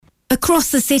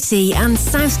Across the city and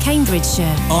South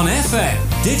Cambridgeshire. On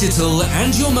FM, digital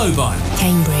and your mobile.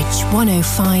 Cambridge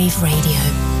 105 Radio.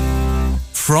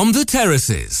 From the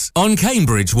Terraces on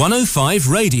Cambridge 105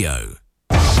 Radio.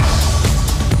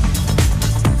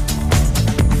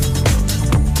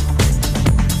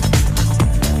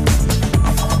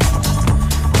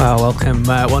 Well, welcome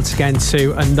once again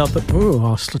to another...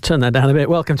 I'll turn that down a bit.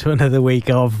 Welcome to another week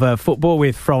of football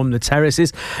with From the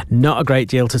Terraces. Not a great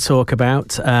deal to talk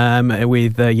about,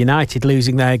 with United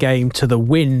losing their game to the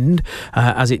wind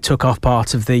as it took off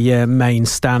part of the main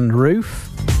stand roof.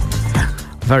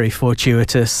 Very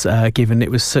fortuitous, given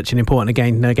it was such an important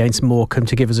game against Morecambe,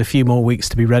 to give us a few more weeks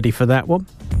to be ready for that one.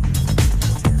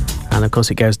 And of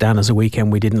course it goes down as a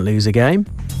weekend we didn't lose a game.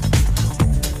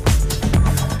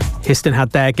 Histon had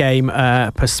their game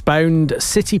postponed.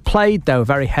 City played, though, a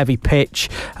very heavy pitch.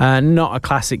 Not a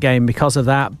classic game because of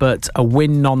that, but a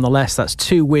win nonetheless. That's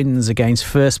 2 wins against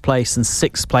first place and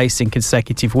 6th place in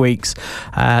consecutive weeks.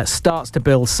 Starts to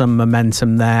build some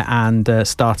momentum there and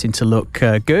starting to look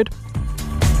good.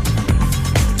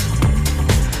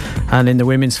 And in the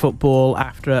women's football,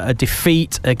 after a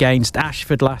defeat against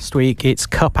Ashford last week, it's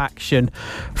cup action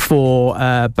for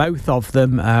both of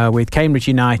them, with Cambridge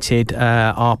United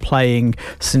are playing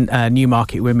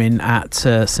Newmarket Women at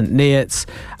St Neots,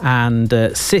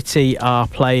 and City are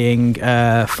playing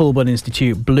Fulbourn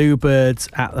Institute Bluebirds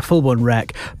at the Fulbourn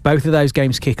Rec. Both of those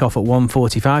games kick off at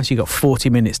 1:45, so you've got 40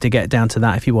 minutes to get down to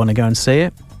that if you want to go and see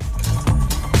it.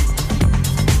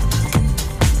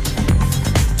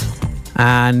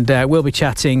 And we'll be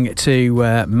chatting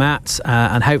to Matt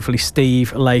and hopefully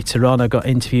Steve later on. I've got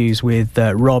interviews with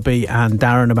Robbie and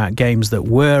Darren about games that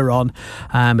were on.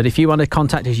 But if you want to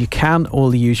contact us, you can,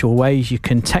 all the usual ways. You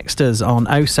can text us on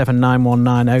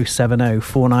 07919 070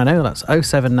 490. That's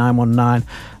 07919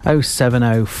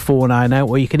 070 490.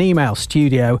 Or you can email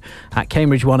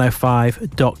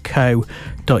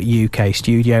studio@cambridge105.co.uk.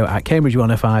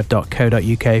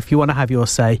 Studio@cambridge105.co.uk. If you want to have your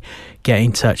say, get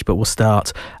in touch. But we'll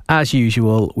start, as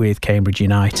usual, with Cambridge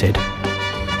United.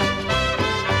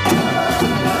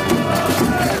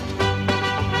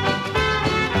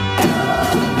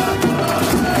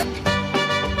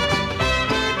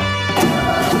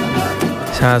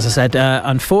 As I said,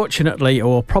 unfortunately,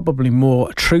 or probably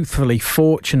more truthfully,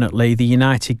 fortunately, the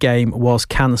United game was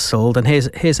cancelled. And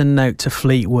here's a note to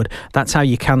Fleetwood. That's how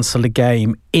you cancel a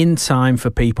game: in time for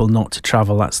people not to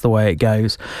travel. That's the way it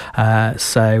goes.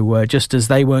 So just as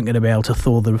they weren't going to be able to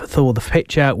thaw the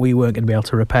pitch out, we weren't going to be able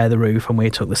to repair the roof, and we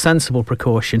took the sensible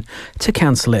precaution to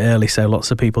cancel it early, so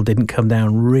lots of people didn't come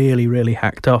down really, really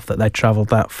hacked off that they'd travelled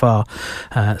that far.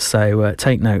 So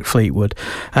take note, Fleetwood.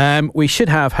 We should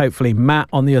have, hopefully, Matt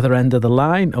on the other end of the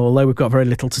line. Although we've got very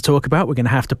little to talk about, we're going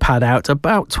to have to pad out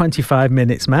about 25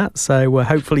 minutes, Matt. So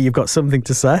hopefully you've got something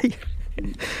to say.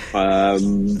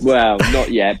 Well,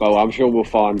 not yet, but I'm sure we'll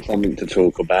find something to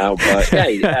talk about. But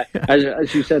hey,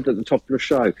 as you said at the top of the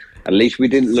show, at least we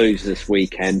didn't lose this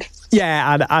weekend.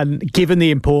 Yeah, and given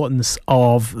the importance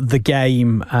of the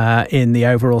game in the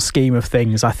overall scheme of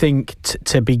things, I think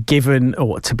to be given,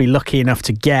 or to be lucky enough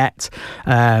to get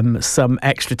some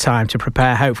extra time to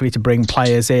prepare, hopefully to bring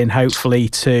players in, hopefully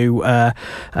to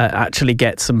actually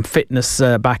get some fitness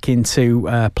back into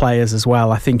players as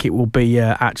well, I think it will be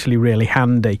actually really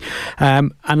handy.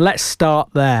 And let's start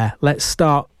there. Let's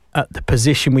start at the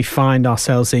position we find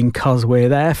ourselves in, because we're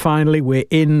there finally. We're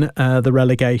in the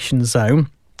relegation zone.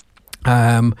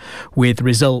 With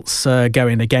results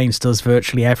going against us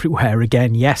virtually everywhere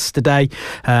again yesterday.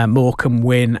 Morecambe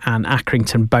win and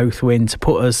Accrington both win to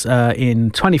put us in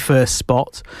 21st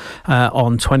spot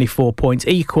on 24 points,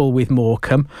 equal with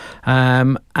Morecambe.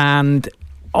 And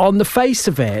on the face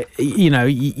of it, you know,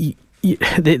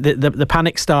 the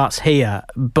panic starts here,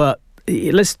 but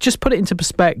let's just put it into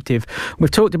perspective.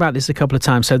 We've talked about this a couple of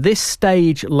times. So this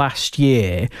stage last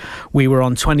year, we were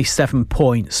on 27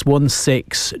 points, won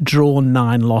 6, drawn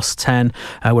 9, lost 10.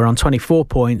 We're on 24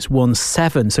 points, won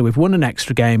 7. So we've won an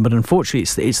extra game, but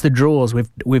unfortunately it's the draws.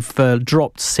 We've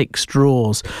dropped 6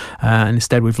 draws, and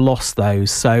instead we've lost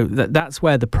those. So that's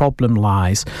where the problem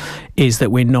lies, is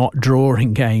that we're not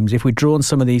drawing games. If we'd drawn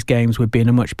some of these games, we'd be in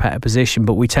a much better position,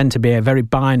 but we tend to be a very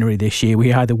binary this year.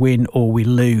 We either win or we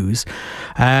lose.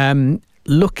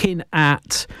 Looking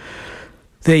at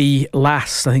the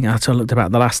last, I think I looked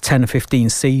about the last 10 or 15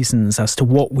 seasons as to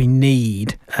what we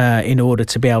need in order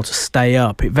to be able to stay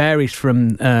up. It varies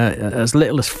from as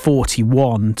little as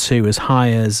 41 to as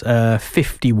high as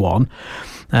 51.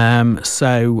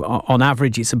 So on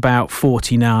average, it's about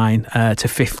 49 to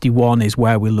 51 is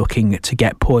where we're looking to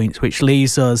get points, which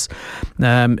leaves us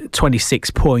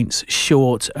 26 points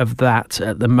short of that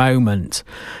at the moment.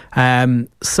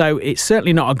 So it's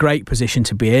certainly not a great position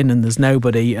to be in, and there's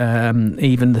nobody,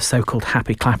 even the so-called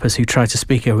happy clappers who try to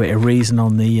speak a bit of reason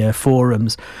on the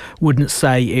forums, wouldn't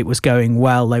say it was going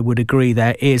well. They would agree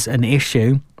there is an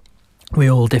issue. We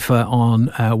all differ on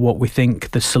what we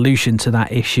think the solution to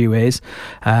that issue is,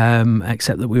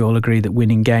 except that we all agree that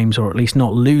winning games, or at least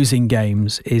not losing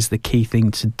games, is the key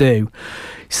thing to do.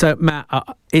 So, Matt,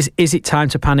 is it time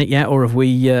to panic yet, or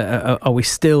are we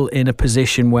still in a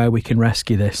position where we can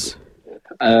rescue this?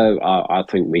 I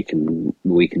think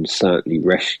we can certainly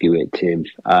rescue it, Tim.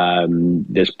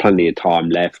 There's plenty of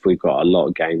time left. We've got a lot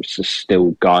of games to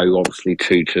still go. Obviously,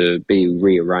 to be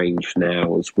rearranged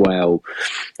now as well.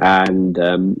 And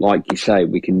like you say,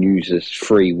 we can use this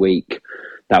free week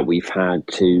that we've had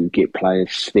to get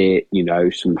players fit.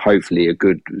 Hopefully a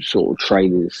good sort of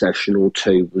training session or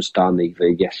two was done either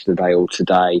yesterday or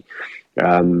today.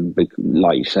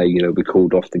 Like you say, we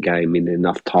called off the game in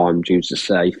enough time due to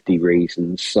safety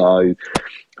reasons. So,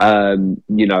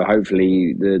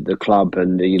 hopefully the club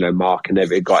and Mark and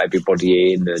everything got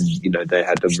everybody in, and they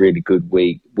had a really good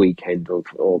weekend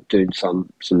of doing some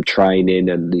training,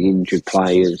 and the injured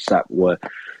players that were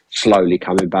slowly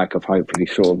coming back have hopefully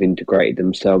sort of integrated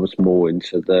themselves more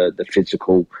into the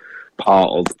physical part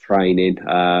of training.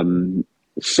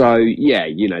 So, yeah,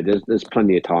 there's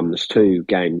plenty of time. There's 2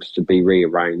 games to be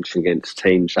rearranged against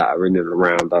teams that are in and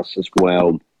around us as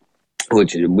well,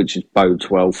 which bodes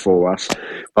well for us.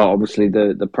 But obviously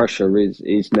the pressure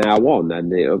is now on, and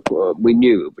we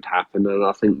knew it would happen, and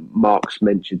I think Mark's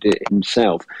mentioned it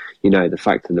himself. The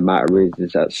fact of the matter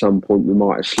is at some point we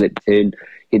might have slipped in.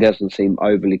 He doesn't seem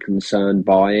overly concerned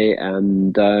by it,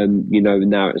 and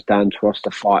now it's down to us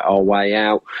to fight our way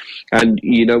out. And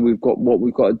we've got what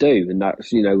we've got to do, and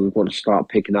that's we've got to start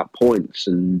picking up points.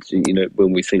 And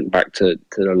when we think back to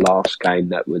the last game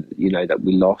that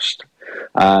we lost,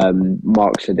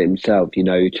 Mark said it himself.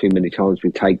 Too many times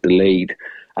we take the lead,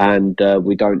 and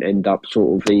we don't end up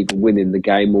sort of either winning the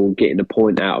game or getting a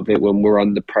point out of it when we're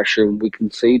under pressure and we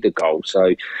concede a goal.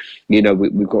 So,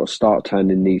 we've got to start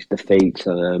turning these defeats,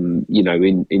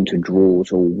 into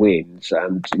draws or wins,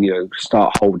 and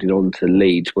start holding on to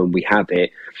leads when we have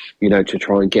it, to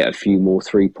try and get a few more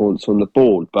 3 points on the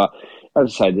board. But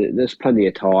as I say, there's plenty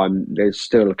of time. There's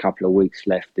still a couple of weeks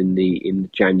left in the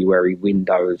January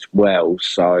window as well.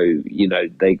 So,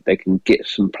 they can get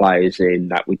some players in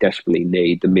that we desperately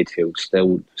need. The midfield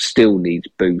still needs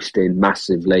boosting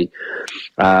massively.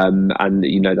 And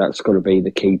that's got to be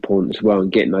the key point as well,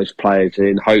 and getting those players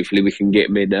in. Hopefully we can get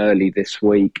them in early this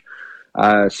week.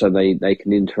 So they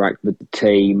can interact with the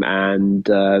team and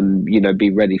be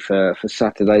ready for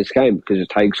Saturday's game, because it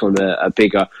takes on a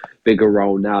bigger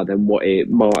role now than what it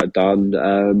might have done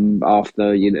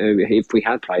after if we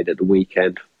had played at the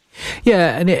weekend.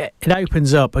 Yeah, and it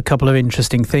opens up a couple of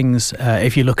interesting things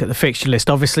if you look at the fixture list.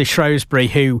 Obviously, Shrewsbury,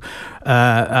 who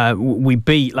we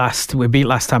beat last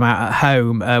time out at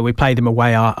home, we played them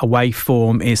away. Our away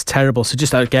form is terrible. So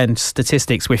just again,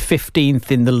 statistics: we're 15th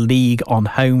in the league on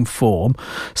home form,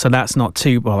 so that's not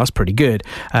too well. That's pretty good.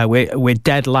 We're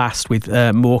dead last with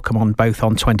Morecambe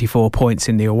on 24 points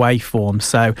in the away form.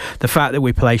 So the fact that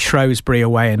we play Shrewsbury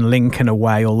away and Lincoln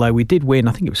away, although we did win,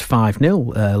 I think it was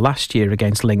 5-0 last year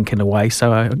against Lincoln away,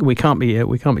 so we can't be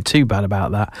too bad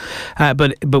about that.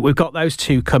 But we've got those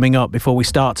 2 coming up before we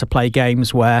start to play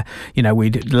games where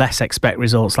we'd less expect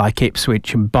results, like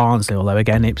Ipswich and Barnsley. Although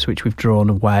again, Ipswich we've drawn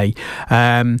away.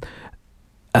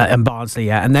 And Barnsley,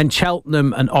 yeah. And then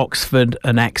Cheltenham and Oxford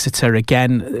and Exeter,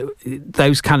 again,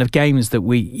 those kind of games that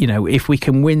we, if we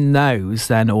can win those,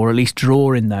 then, or at least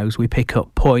draw in those, we pick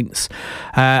up points.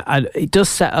 And it does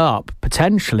set up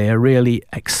potentially a really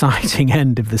exciting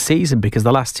end of the season, because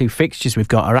the last 2 fixtures we've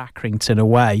got are Accrington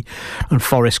away and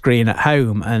Forest Green at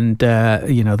home. And,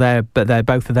 they're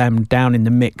both of them down in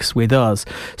the mix with us.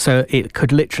 So it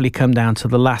could literally come down to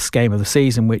the last game of the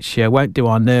season, which won't do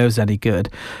our nerves any good.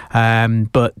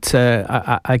 But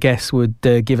I guess would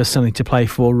give us something to play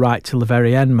for right till the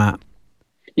very end, Matt.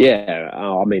 Yeah,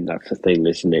 I mean, that's the thing,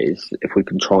 isn't it? Is if we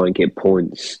can try and get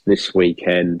points this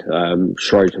weekend,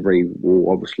 Shrewsbury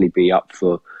will obviously be up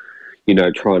for,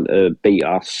 trying to beat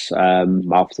us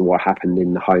after what happened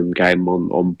in the home game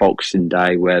on Boxing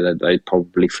Day, where they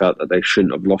probably felt that they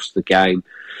shouldn't have lost the game.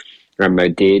 Rambo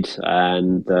did,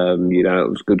 and it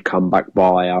was a good comeback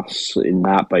by us in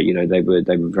that. But they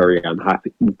were very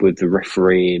unhappy with the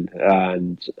refereeing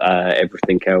and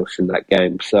everything else in that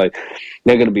game. So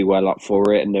they're going to be well up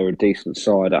for it, and they're a decent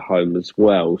side at home as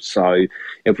well. So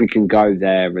if we can go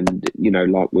there and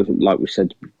like we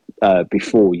said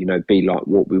before, be like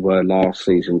what we were last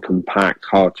season, compact,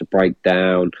 hard to break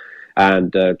down,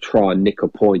 and try and nick a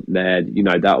point there,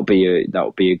 that'll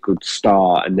be a good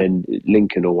start. And then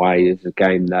Lincoln away is a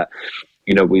game that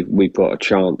we've got a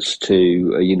chance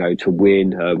to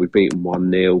win. We've beaten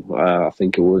 1-0. I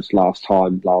think it was last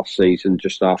season,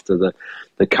 just after the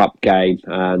cup game,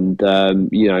 and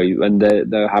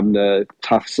they're having a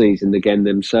tough season again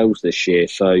themselves this year.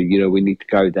 So we need to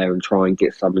go there and try and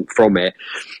get something from it.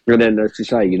 And then, as you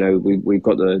say, we've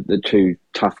got the two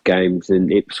tough games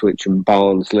in Ipswich and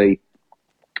Barnsley.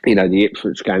 The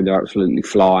Ipswich game, they're absolutely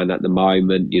flying at the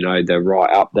moment. They're right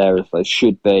up there as they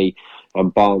should be.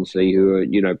 And Barnsley, who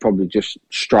are, probably just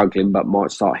struggling, but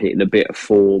might start hitting a bit of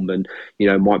form, and,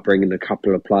 might bring in a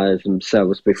couple of players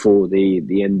themselves before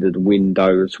the end of the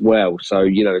window as well. So,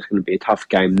 it's going to be a tough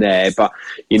game there. But,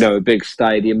 a big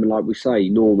stadium, like we say,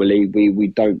 normally we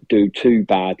don't do too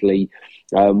badly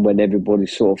when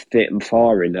everybody's sort of fit and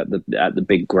firing at the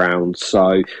big ground.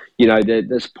 So,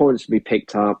 there's points to be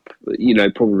picked up,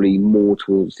 probably more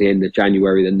towards the end of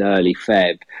January than early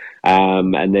Feb.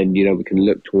 And then, we can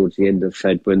look towards the end of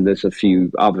Feb when there's a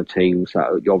few other teams that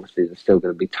obviously there's still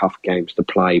going to be tough games to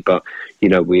play, but,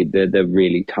 they're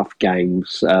really tough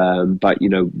games. But,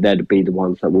 they'd be the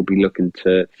ones that we'll be looking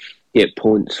to get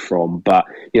points from. But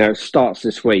it starts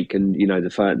this week, and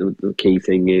the key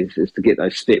thing is to get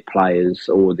those fit players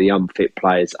or the unfit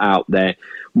players out there,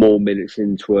 more minutes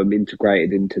into them,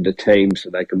 integrated into the team, so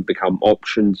they can become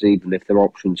options, even if they're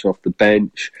options off the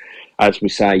bench. As we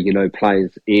say,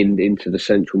 players into the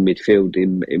central midfield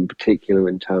in particular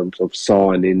in terms of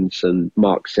signings. And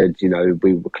Mark said,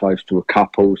 we were close to a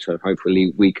couple, so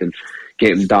hopefully we can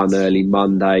get them done early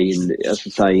Monday, and as I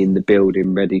say, in the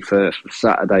building, ready for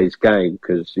Saturday's game.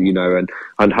 Because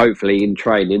and hopefully in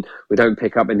training we don't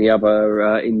pick up any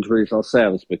other injuries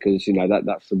ourselves, because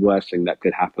that's the worst thing that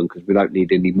could happen, because we don't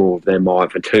need any more of them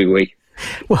either, do we?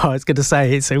 Well, I was going to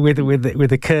say, it's with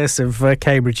the curse of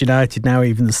Cambridge United, now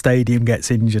even the stadium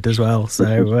gets injured as well.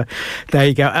 So there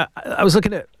you go. I was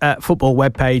looking at football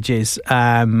web pages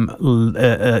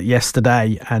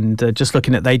yesterday, and just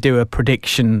looking at, they do a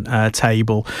prediction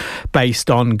table based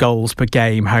on goals per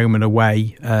game, home and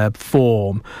away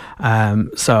form.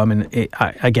 So I mean,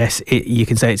 I guess you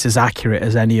can say it's as accurate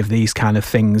as any of these kind of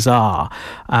things are.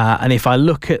 And if I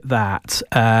look at that,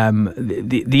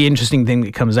 the interesting thing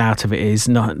that comes out of it is,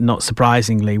 not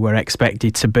surprisingly, we're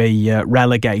expected to be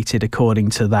relegated according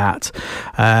to that.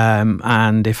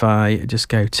 And if I just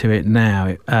go to it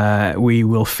now, we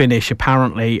will finish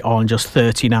apparently on just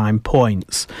 39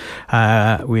 points,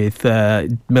 with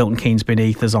Milton Keynes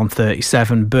beneath us on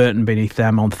 37, Burton beneath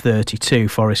them on 32,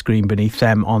 Forest Green beneath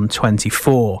them on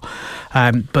 24.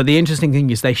 But the interesting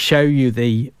thing is, they show you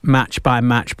the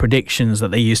match-by-match predictions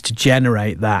that they use to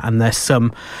generate that, and there's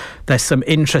some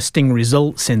interesting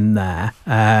results in there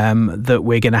that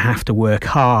we're going to have to work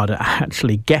hard at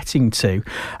actually getting to.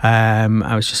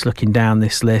 I was just looking down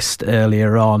this list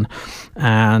earlier on,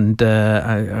 and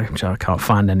I can't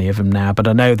find any of them now, but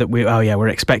I know that we're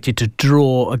expected to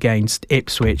draw against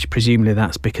Ipswich. Presumably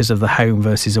that's because of the home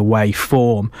versus away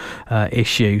form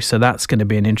issue, so that's going to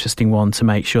be an interesting one to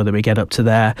make sure that we get up to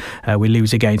there. We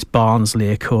lose against Barnsley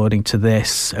according to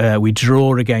this. We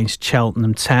draw against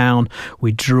Cheltenham Town.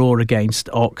 We draw against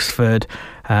Oxford.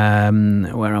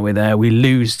 Where are we there? We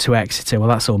lose to Exeter. Well,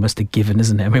 that's almost a given,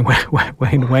 isn't it? I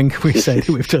mean, when can we say that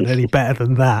we've done any better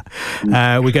than that?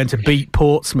 We're going to beat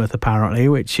Portsmouth, apparently,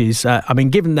 which is,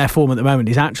 given their form at the moment,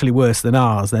 is actually worse than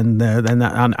ours. Then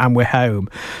that, and we're home.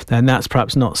 Then that's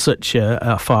perhaps not such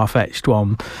a far-fetched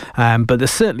one. But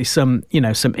there's certainly some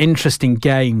interesting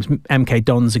games. MK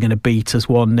Dons are going to beat us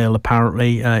 1-0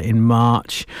 apparently in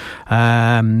March.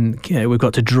 We've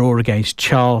got to draw against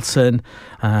Charlton.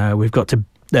 We're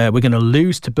going to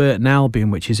lose to Burton Albion,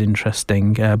 which is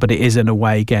interesting, but it is an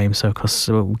away game, so of course,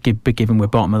 given we're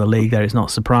bottom of the league there, it's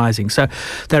not surprising. So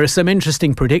there are some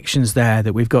interesting predictions there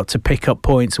that we've got to pick up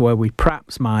points where we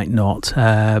perhaps might not,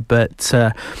 but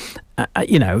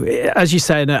as you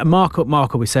say, Mark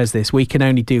always says this, we can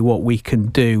only do what we can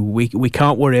do. We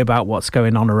can't worry about what's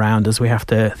going on around us. We have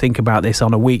to think about this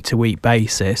on a week-to-week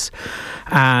basis.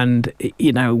 And,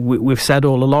 we've said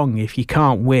all along, if you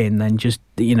can't win, then just,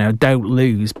 don't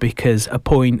lose, because a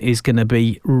point is going to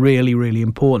be really, really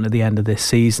important at the end of this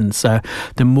season. So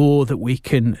the more that we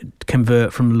can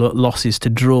convert from losses to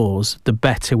draws, the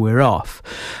better we're off.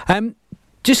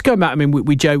 Just going back,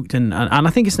 we joked, and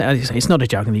I think it's not a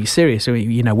joke. I think it's serious.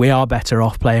 We are better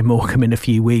off playing Morecambe in a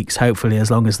few weeks, hopefully, as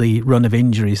long as the run of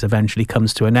injuries eventually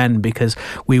comes to an end, because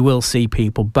we will see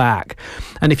people back.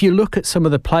 And if you look at some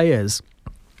of the players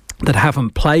that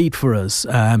haven't played for us,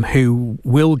 who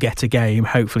will get a game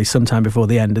hopefully sometime before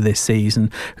the end of this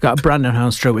season. We've got Brandon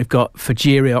Houndstroke, we've got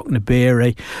Fajiri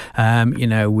Oknabiri,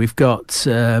 we've got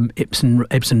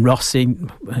Ibsen Rossi.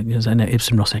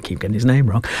 Ibsen Rossi, I keep getting his name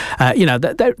wrong.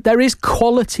 There is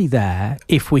quality there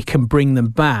if we can bring them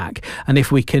back, and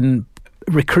if we can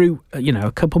recruit,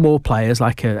 a couple more players,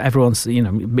 like everyone's,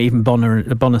 even Bonner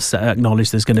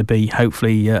acknowledged there's going to be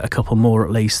hopefully a couple more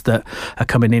at least that are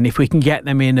coming in. If we can get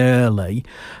them in early,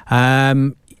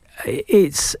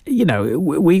 it's,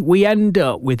 we end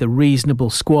up with a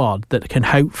reasonable squad that can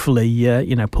hopefully,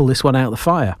 pull this one out of the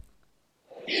fire.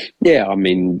 Yeah,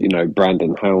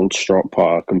 Brandon Houndstroke,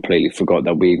 I completely forgot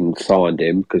that we even signed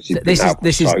him, because this is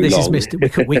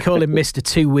Mr. We call him Mr.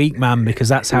 2 week man, because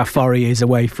that's how far he is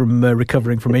away from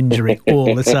recovering from injury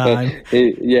all the time.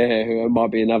 It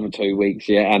might be another 2 weeks,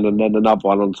 and then another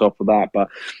one on top of that. But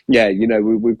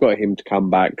we've got him to come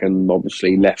back, and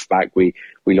obviously left back we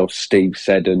lost Steve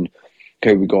Seddon,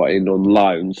 who we got in on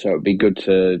loan, so it'd be good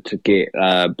to get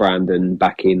Brandon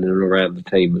back in and around the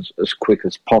team as quick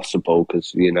as possible,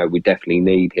 because we definitely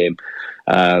need him.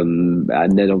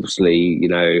 And then obviously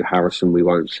Harrison we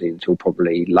won't see until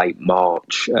probably late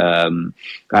March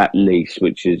at least,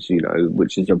 which is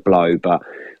a blow, but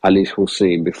at least we'll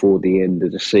see him before the end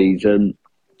of the season.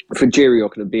 For Fajiri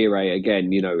Oknabiri,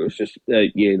 again, it was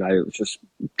just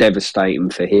devastating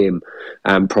for him,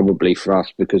 and probably for us,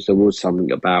 because there was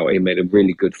something about him. He had a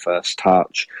really good first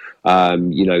touch,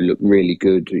 looked really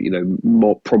good,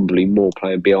 probably more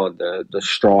playing behind the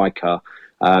striker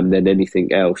than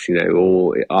anything else,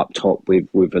 or up top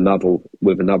with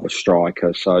another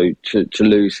striker. So to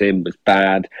lose him was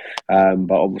bad,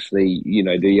 but obviously,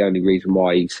 the only reason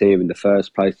why he's here in the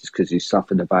first place is because he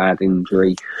suffered a bad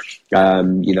injury,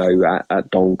 at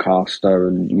Doncaster,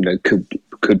 and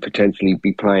could potentially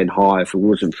be playing high if it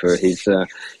wasn't for his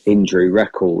injury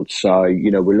record. So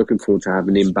we're looking forward to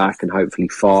having him back and hopefully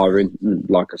firing.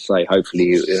 Like I say,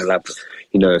 hopefully he'll have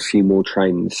a few more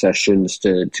training sessions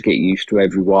to get used to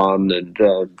everyone, and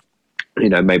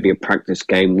maybe a practice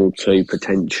game or two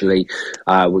potentially,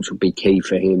 which would be key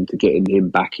for him to getting him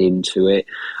back into it.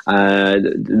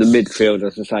 The midfield,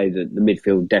 as I say, the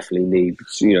midfield definitely needs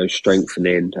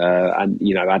strengthening,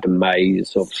 and Adam May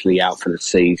is obviously out for the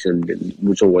season and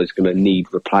was always going to need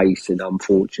replacing,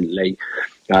 unfortunately,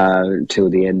 until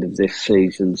the end of this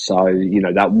season. So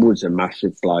that was a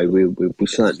massive blow. We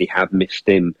certainly have missed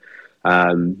him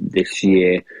this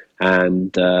year.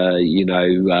 And,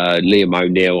 Liam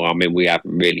O'Neill, we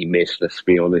haven't really missed, let's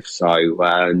be honest. So,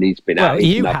 and he's been out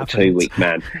another 2 week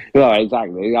man. Well,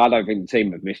 exactly. I don't think the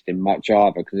team have missed him much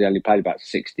either, because he only played about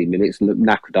 60 minutes and looked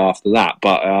knackered after that.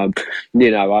 But, I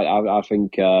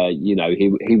think,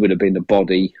 he would have been the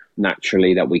body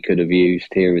naturally that we could have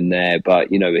used here and there. But,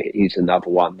 he's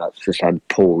another one that's just had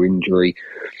poor injury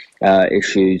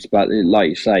issues. But like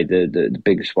you say, the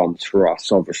biggest ones for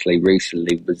us obviously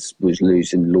recently was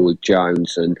losing Lloyd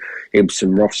Jones and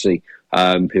Ibsen Rossi,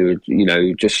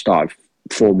 who just started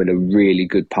forming a really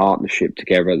good partnership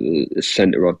together at the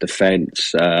centre of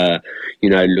defence.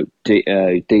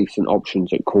 Decent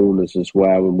options at corners as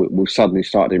well, and we've suddenly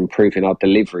started improving our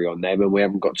delivery on them, and we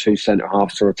haven't got two centre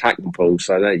halves to attack the ball.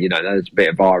 So there's a bit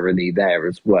of irony there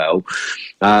as well.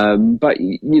 But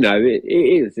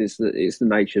it's the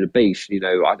nature of the beast.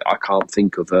 I can't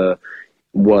think of a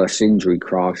worse injury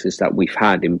crisis that we've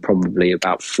had in probably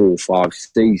about 4 or 5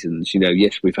 seasons.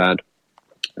 Yes, we've had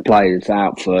players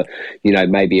out for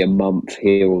maybe a month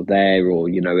here or there, or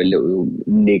a little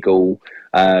niggle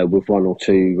with one or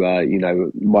two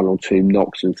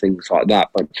knocks and things like that.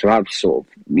 But to have sort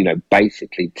of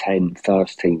basically 10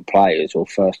 first team players or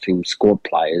first team squad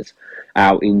players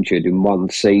out injured in one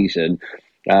season,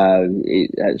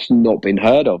 it's not been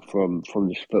heard of from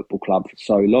this football club for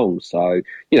so long. So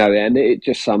and it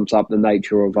just sums up the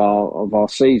nature of our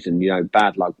season.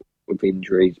 Bad luck with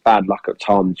injuries, bad luck at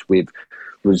times with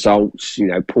results,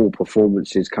 poor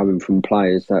performances coming from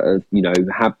players that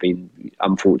have been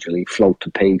unfortunately flogged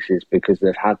to pieces because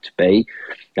they've had to be.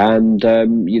 And,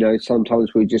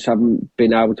 sometimes we just haven't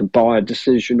been able to buy a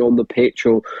decision on the pitch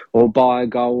or buy a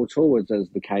goal at all, as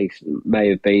the case may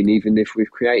have been, even if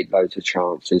we've created loads of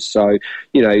chances. So,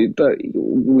 but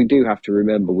we do have to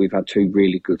remember we've had 2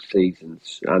 really good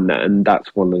seasons. And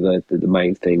that's one of the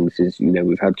main things is,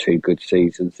 we've had 2 good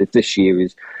seasons. If this year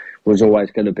was always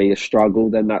going to be a struggle,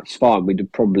 then that's fine. We'd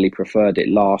have probably preferred it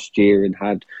last year and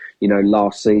had,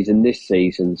 last season, this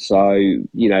season. So,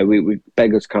 we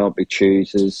beggars can't be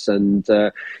choosers, and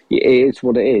it is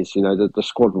what it is. The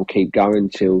squad will keep going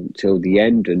till the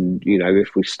end, and,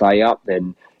 if we stay up,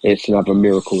 then it's another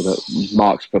miracle that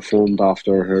Mark's performed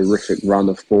after a horrific run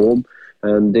of form.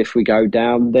 And if we go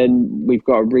down, then we've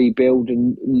got to rebuild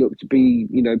and look to be,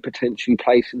 potentially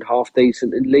placing half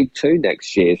decent in League Two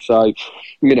next year. So,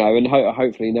 and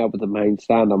hopefully now with the main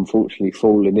stand unfortunately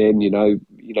falling in,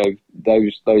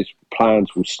 those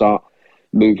plans will start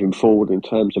moving forward in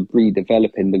terms of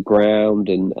redeveloping the ground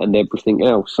and everything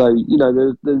else. So,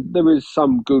 there is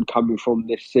some good coming from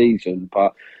this season,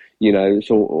 but it's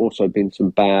also been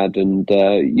some bad. And,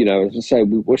 as I say,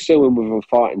 we're still in with a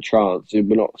fighting chance. We're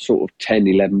not sort of 10,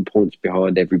 11 points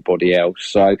behind everybody else.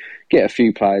 So get a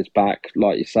few players back,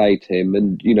 like you say, Tim,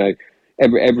 and,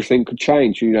 everything could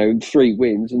change. 3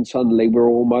 wins and suddenly we're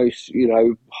almost,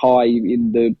 high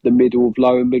in the middle of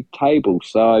lower mid-table.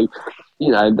 So,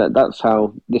 that's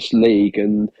how this league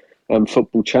and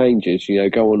football changes.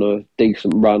 Go on a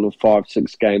decent run of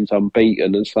 5-6 games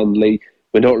unbeaten and suddenly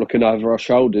we're not looking over our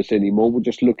shoulders anymore. We're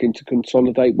just looking to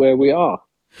consolidate where we are.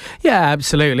 Yeah,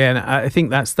 absolutely. And I think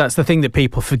that's the thing that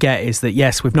people forget is that,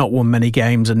 yes, we've not won many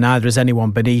games and neither has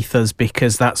anyone beneath us,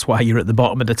 because that's why you're at the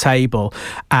bottom of the table.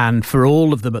 And for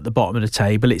all of them at the bottom of the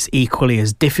table, it's equally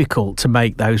as difficult to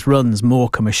make those runs.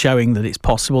 Morecambe are showing that it's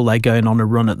possible. They're going on a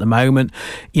run at the moment.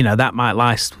 That might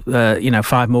last,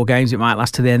 5 more games. It might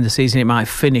last to the end of the season. It might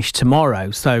finish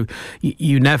tomorrow. So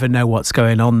you never know what's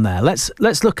going on there.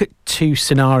 Let's look at 2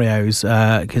 scenarios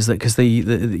because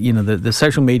the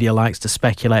social media likes to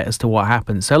speculate as to what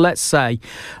happens. So let's say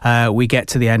we get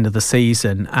to the end of the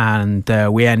season and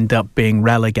we end up being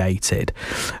relegated.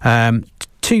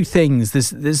 2 things.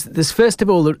 There's first of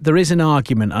all, there is an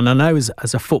argument, and I know as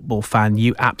a football fan,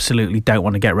 you absolutely don't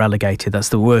want to get relegated. That's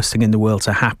the worst thing in the world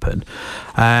to happen.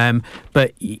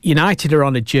 But United are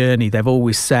on a journey. They've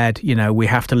always said, we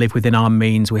have to live within our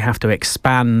means. We have to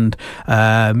expand,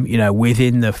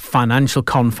 within the financial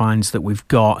confines that we've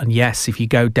got. And yes, if you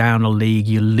go down a league,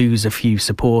 you lose a few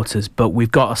supporters. But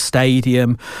we've got a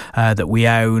stadium that we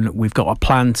own. We've got a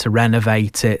plan to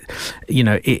renovate it.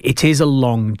 It is a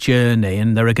long journey,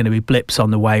 and there are going to be blips on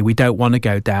the way. We don't want to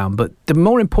go down. But the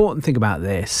more important thing about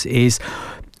this is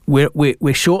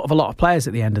we're short of a lot of players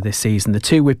at the end of this season. The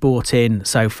 2 we've brought in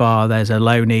so far, there's a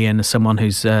Loney and someone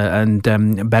who's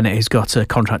Bennett, who's got a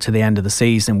contract to the end of the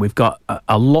season. We've got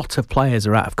a lot of players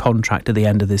are out of contract at the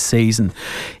end of this season.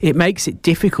 It makes it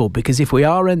difficult because if we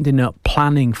are ending up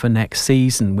planning for next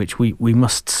season, which we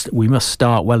must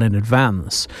start well in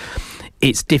advance,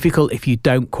 it's difficult if you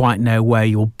don't quite know where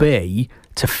you'll be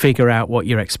to figure out what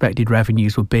your expected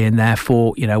revenues would be, and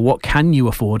therefore, what can you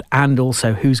afford, and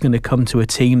also who's going to come to a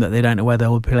team that they don't know whether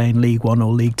they'll be playing League 1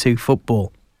 or League 2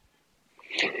 football.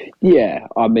 Yeah,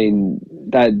 I mean,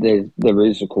 there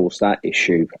is, of course, that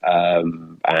issue.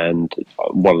 And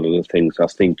one of the things I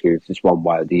think is one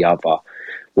way or the other,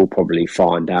 we'll probably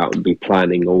find out and be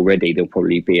planning already. There'll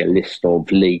probably be a list of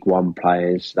League 1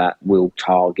 players that we'll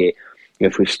target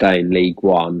if we stay in League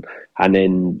 1. And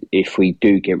then if we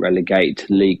do get relegated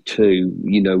to League 2,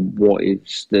 what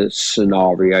is the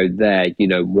scenario there?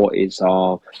 What is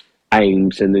our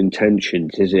aims and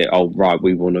intentions? Is it,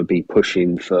 we want to be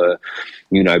pushing for,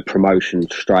 promotion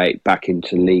straight back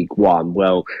into League 1?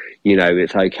 Well,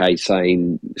 it's okay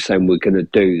saying we're going to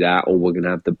do that, or we're going to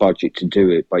have the budget to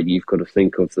do it, but you've got to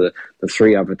think of the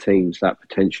 3 other teams that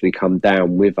potentially come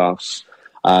down with us.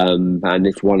 And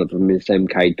if one of them is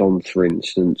MK Dons, for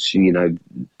instance,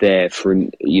 they're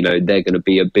going to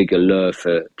be a bigger lure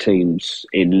for teams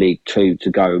in League 2 to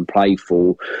go and play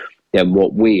for than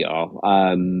what we are.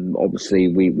 Obviously,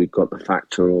 we've got the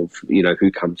factor of,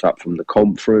 who comes up from the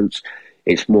conference.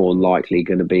 It's more than likely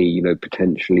going to be,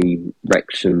 potentially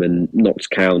Wrexham and Notts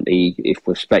County if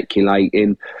we're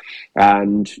speculating.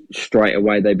 And straight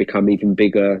away, they become even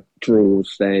bigger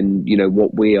draws than,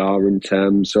 what we are in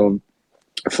terms of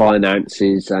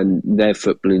finances and their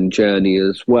footballing journey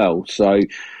as well. So,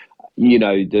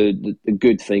 the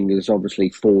good thing is obviously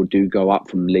 4 do go up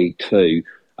from League 2.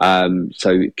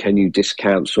 So can you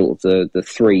discount sort of the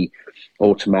 3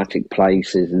 automatic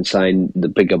places and saying the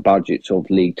bigger budgets of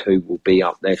League Two will be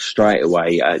up there straight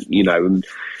away. And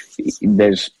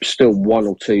there's still one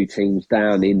or two teams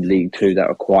down in League Two that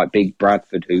are quite big.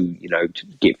 Bradford, who, to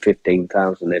get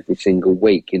 15,000 every single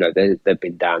week, they've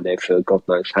been down there for God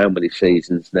knows how many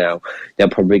seasons now. They're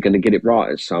probably going to get it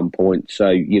right at some point. So,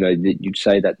 you'd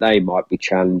say that they might be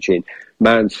challenging.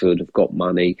 Mansfield have got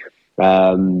money.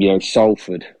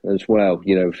 Salford as well.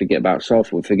 Forget about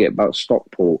Salford, forget about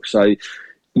Stockport. So,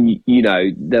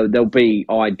 there'll be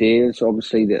ideas,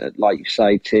 obviously, that, like you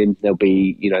say, Tim, there'll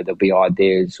be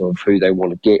ideas of who they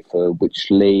want to get for which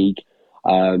league.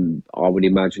 I would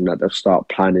imagine that they'll start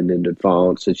planning in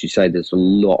advance. As you say, there's a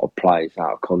lot of players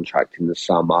out of contract in the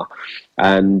summer,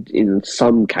 and in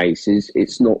some cases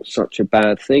it's not such a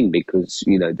bad thing because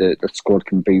the squad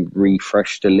can be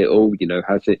refreshed a little.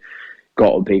 Has it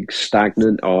got a big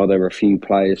stagnant? Are there a few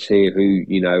players here who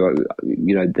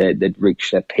they'd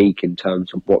reached their peak in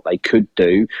terms of what they could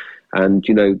do, and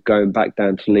going back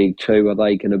down to League Two, are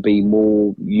they going to be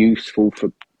more useful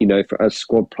for as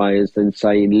squad players than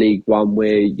say in League One,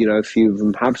 where a few of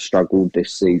them have struggled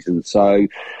this season? So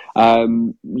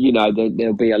there'll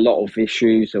be a lot of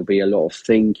issues, there'll be a lot of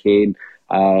thinking.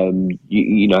 And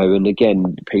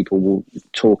again, people will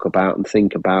talk about and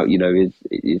think about,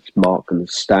 is Mark going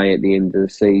to stay at the end of the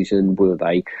season? Will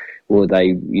he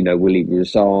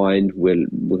resign?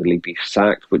 Will he be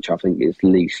sacked? Which I think is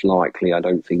least likely. I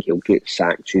don't think he'll get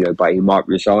sacked, but he might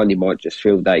resign. He might just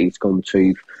feel that he's gone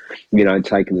too,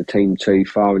 taken the team too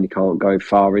far and he can't go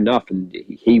far enough, and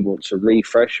he wants a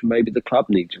refresh. Maybe the club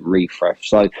needs a refresh.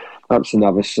 So that's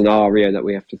another scenario that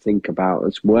we have to think about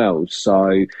as well.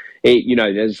 So,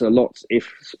 there's a lot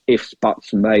ifs,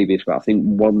 buts and maybes, but I think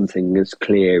one thing that's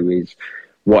clear is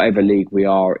whatever league we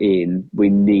are in, we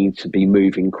need to be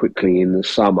moving quickly in the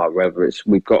summer, whether it's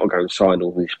we've got to go and sign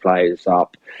all these players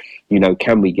up.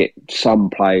 Can we get some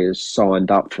players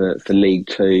signed up for League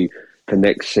Two for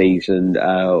next season,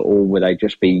 or will they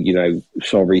just be,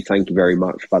 sorry, thank you very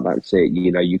much, but that's it.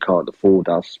 You can't afford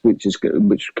us, which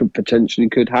could potentially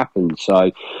happen.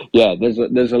 So, yeah, there's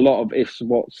a lot of ifs,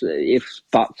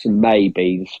 buts, and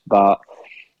maybes, but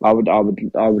I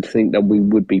would think that we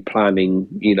would be planning,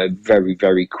 very,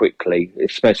 very quickly,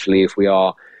 especially if we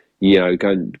are,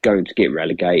 going to get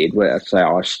relegated. Where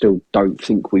I still don't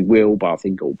think we will, but I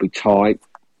think it will be tight.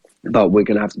 But we're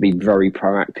going to have to be very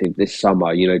proactive this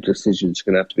summer. Decisions are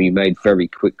going to have to be made very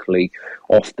quickly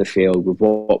off the field with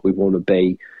what we want to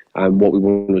be and what we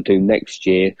want to do next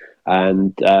year,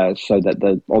 and so that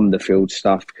the on the field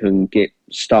stuff can get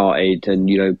started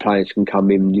and players can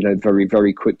come in very,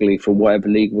 very quickly for whatever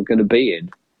league we're going to be in.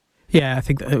 Yeah, I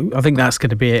think that's going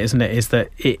to be it, isn't it? Is that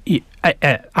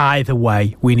either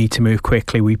way we need to move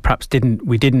quickly. We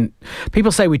didn't.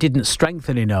 People say we didn't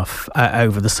strengthen enough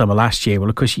over the summer last year. Well,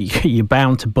 of course you're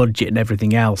bound to budget and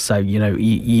everything else, so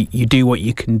you do what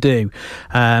you can do.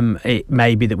 It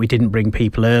may be that we didn't bring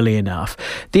people early enough.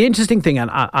 The interesting thing, and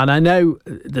I know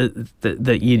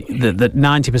that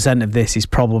 90% of this is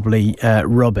probably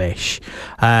rubbish,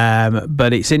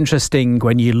 but it's interesting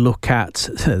when you look at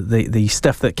the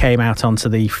stuff that came out onto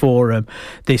the forum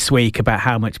this week about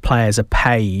how much players are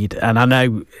paid, and I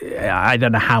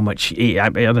don't know how much. I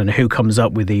don't know who comes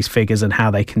up with these figures and how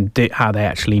they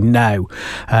actually know.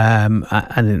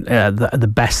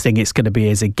 The best thing it's going to be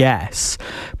is a guess,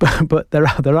 but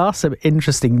there are some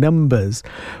interesting numbers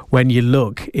when you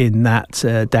look in that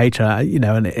data. And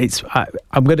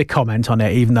I'm going to comment on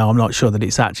it, even though I'm not sure that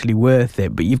it's actually worth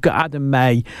it. But you've got Adam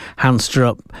May,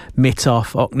 Hanstrup,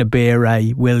 Mittoff,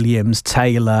 Oknabire, Williams,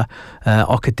 Taylor,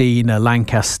 Okadina,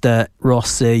 Lancaster,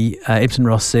 Rossi, Ibsen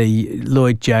Rossi,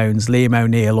 Lloyd Jones, Liam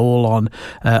O'Neill, all on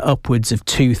upwards of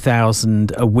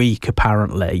 2,000 a week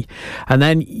apparently. And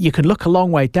then you can look a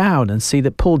long way down and see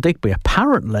that Paul Digby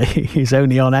apparently is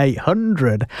only on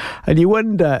 800, and you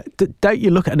wonder, don't you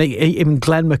look at, even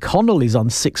Glenn McConnell is on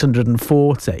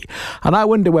 640, and I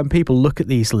wonder when people look at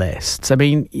these lists, I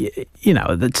mean,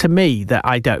 to me,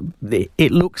 that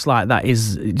it looks like that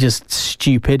is just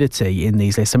stupidity in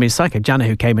these lists. I mean, Psycho Jana,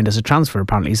 who came in as a transfer,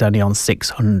 apparently is only on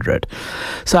 600.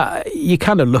 So you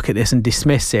kind of look at this and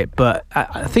dismiss it, but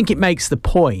I think it makes the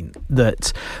point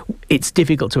that it's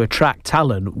difficult to attract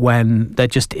talent when there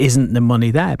just isn't the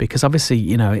money there, because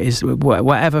obviously, is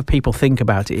whatever people think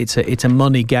about it, it's a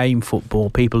money game, football.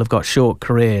 People have got short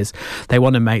careers. They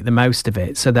want to make the most of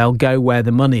it, so they'll go where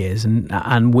the money is,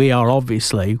 and we are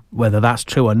obviously, whether that's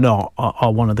true or not,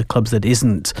 are one of the clubs that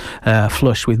isn't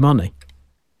flush with money.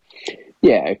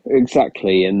 Yeah,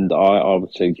 exactly. And I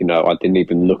obviously, I didn't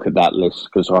even look at that list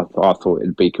because I thought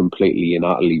it'd be completely and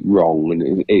utterly wrong.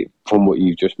 And from what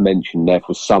you just mentioned there,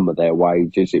 for some of their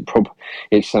wages, it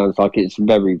sounds like it's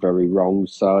very, very wrong.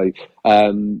 So,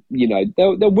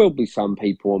 there will be some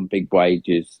people on big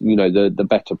wages. The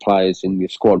better players in your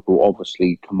squad will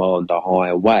obviously command a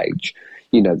higher wage.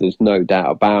 There's no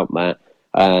doubt about that.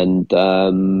 And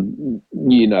at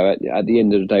the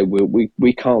end of the day,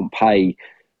 we can't pay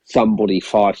somebody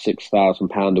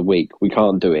 £5,000-6,000 a week. We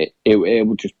can't do it. It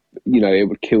would just, it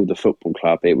would kill the football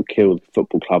club. It would kill the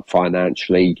football club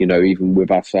financially. Even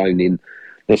with us owning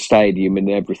the stadium and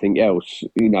everything else.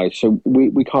 So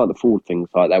we can't afford things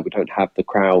like that. We don't have the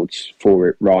crowds for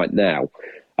it right now.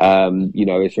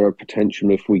 Is there a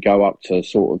potential if we go up to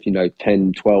sort of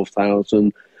 10,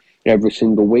 12,000 every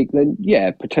single week? Then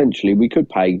yeah, potentially we could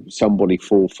pay somebody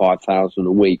 4,000 or 5,000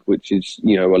 a week, which is a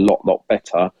lot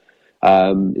better.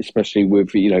 Especially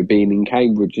with being in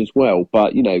Cambridge as well,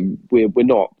 but we're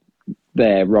not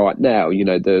there right now.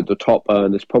 The top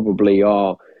earners probably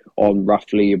are on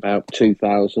roughly about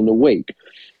 2,000 a week,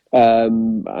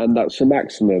 and that's the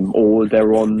maximum, or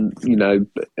they're on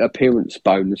appearance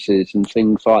bonuses and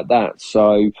things like that.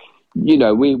 So we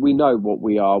know what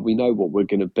we are, we know what we're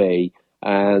going to be,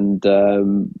 and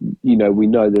we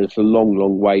know there's a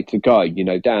long way to go.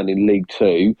 Down in League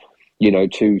Two,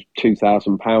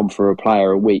 £2,000 for a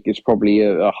player a week is probably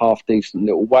a half decent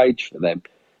little wage for them.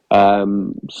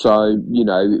 So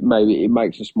maybe it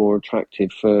makes us more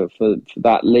attractive for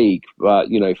that league. But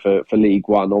for League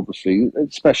One, obviously,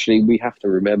 especially, we have to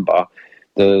remember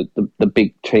the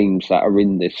big teams that are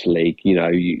in this league.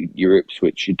 Your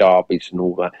Ipswich, your Derbys, and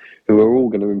all that, who are all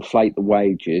going to inflate the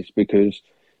wages because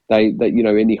they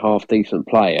any half decent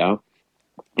player,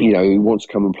 who wants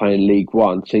to come and play in League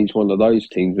One, sees one of those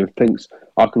teams and thinks,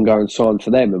 I can go and sign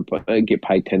for them and get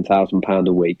paid £10,000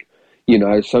 a week.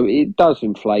 So it does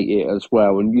inflate it as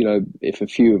well. And, if a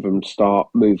few of them start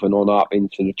moving on up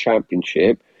into the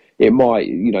Championship, it might,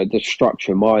 the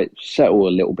structure might settle a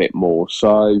little bit more.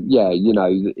 So, yeah,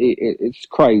 it's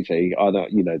crazy. I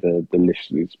don't, the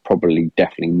list is probably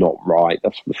definitely not right.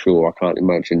 That's for sure. I can't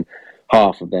imagine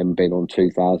half of them been on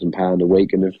 £2,000 a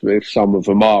week, and if some of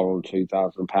them are on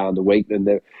 £2,000 a week, then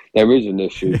there is an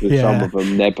issue with some of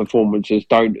them. Their performances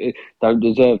don't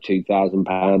deserve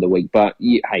 £2,000 a week. But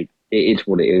hey, it is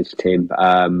what it is, Tim.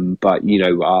 But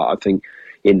I think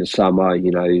in the summer,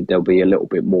 there'll be a little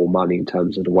bit more money in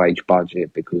terms of the wage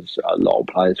budget because a lot of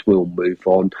players will move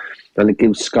on, and it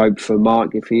gives scope for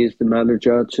Mark, if he is the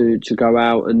manager, to go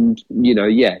out and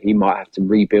he might have to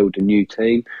rebuild a new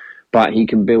team. But he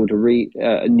can build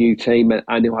a new team,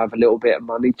 and he'll have a little bit of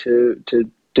money to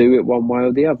do it one way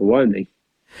or the other, won't he?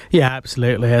 Yeah,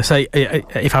 absolutely. I say,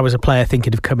 if I was a player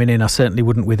thinking of coming in, I certainly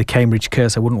wouldn't, with the Cambridge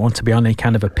curse, I wouldn't want to be on any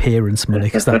kind of appearance money,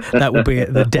 because that would be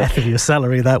the death of your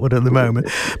salary, that would, at the moment.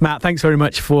 Matt, thanks very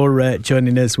much for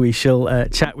joining us. We shall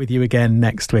chat with you again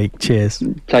next week. Cheers.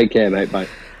 Take care, mate. Bye.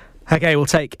 Okay, we'll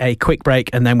take a quick break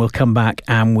and then we'll come back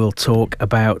and we'll talk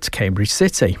about Cambridge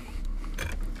City.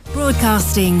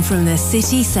 Broadcasting from the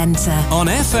city centre. On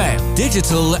FM,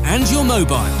 digital and your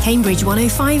mobile. Cambridge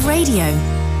 105 Radio.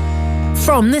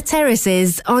 From the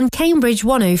terraces on Cambridge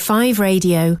 105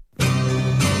 Radio.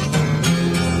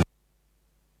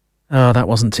 Oh, that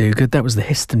wasn't too good. That was the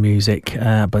Histon music,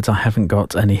 but I haven't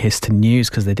got any Histon news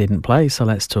because they didn't play. So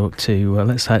let's talk to,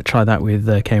 let's try that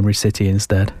with Cambridge City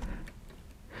instead.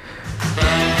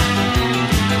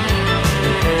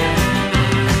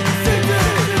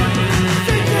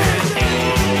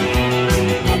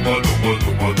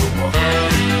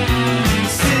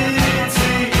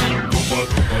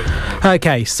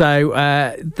 Okay, so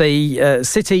the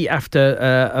City, after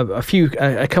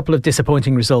a couple of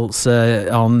disappointing results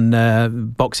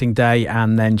on Boxing Day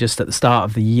and then just at the start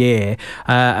of the year,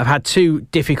 have had two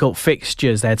difficult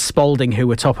fixtures. They had Spalding, who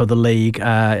were top of the league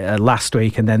last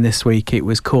week, and then this week it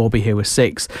was Corby, who were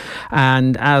sixth.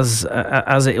 And as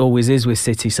it always is with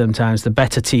City, sometimes the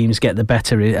better teams get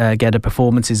the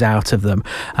performances out of them.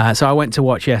 So I went to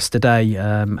watch yesterday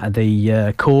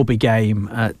the Corby game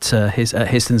at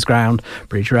Histon's ground,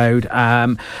 Bridge Road,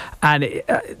 and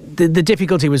the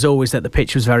difficulty was always that the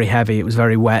pitch was very heavy. It was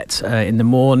very wet in the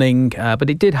morning, but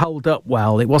it did hold up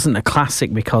well. It wasn't a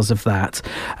classic because of that,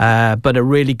 but a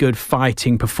really good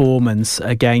fighting performance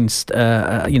against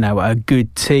a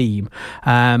good team.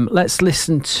 Let's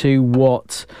listen to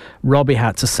what Robbie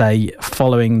had to say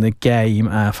following the game,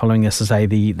 following, as I say,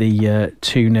 the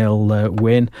 2-0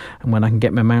 win. And when I can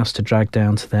get my mouse to drag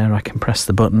down to there, I can press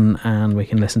the button and we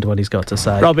can listen to what he's got to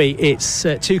say. Robbie, it's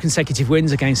 2 consecutive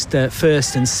wins against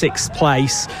first and sixth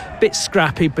place. Bit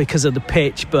scrappy because of the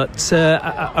pitch, but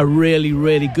a really,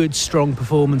 really good, strong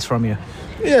performance from you.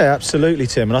 Yeah, absolutely,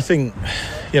 Tim. And I think,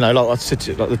 like I said,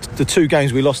 the 2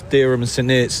 games we lost, Dereham and St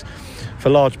Neots, for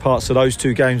large parts of those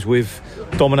 2 games we've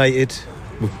dominated.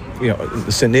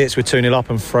 The St Neots were 2-0 up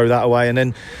and throw that away, and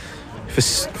then for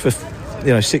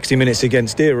 60 minutes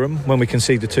against Dereham, when we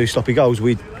conceded 2 sloppy goals,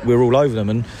 we're all over them.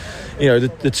 And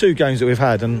the 2 games that we've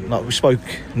had, and like we spoke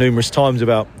numerous times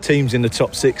about teams in the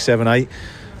top 6, 7, 8.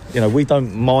 We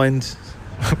don't mind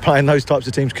playing those types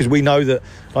of teams because we know that,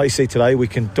 like you see today, we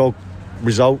can dog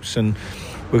results, and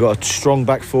we've got a strong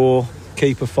back 4,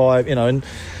 keeper 5, and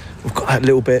we've got that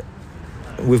little bit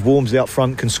with Walmsley up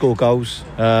front, can score goals,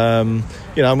 and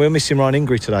we're missing Ryan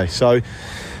Ingrie today. So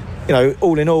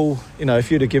all in all,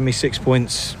 if you'd have given me 6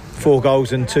 points, 4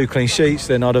 goals and 2 clean sheets,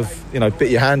 then I'd have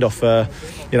bit your hand off a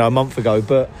month ago.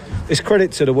 But it's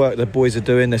credit to the work the boys are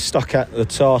doing. They're stuck at the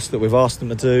task that we've asked them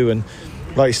to do, and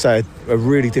like you say, a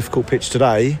really difficult pitch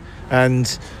today.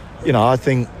 And I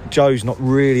think Joe's not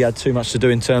really had too much to do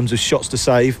in terms of shots to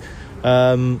save.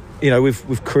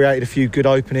 We've created a few good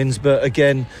openings, but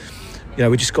again,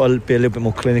 we just got to be a little bit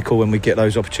more clinical when we get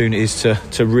those opportunities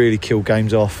to really kill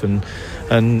games off. And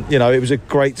it was a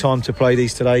great time to play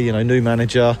these today. New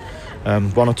manager,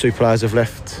 1 or 2 players have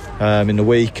left in the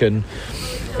week, and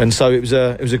so it was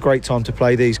a great time to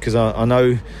play these, because I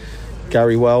know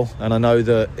Gary well, and I know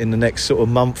that in the next sort of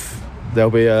month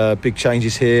there'll be big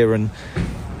changes here, and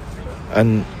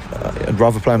I'd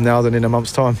rather play them now than in a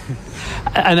month's time.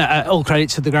 And all credit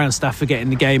to the ground staff for getting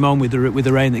the game on with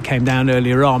the rain that came down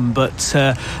earlier on. But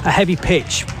a heavy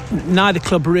pitch, neither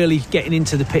club really getting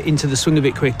into the swing of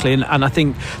it quickly. And I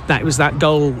think that was that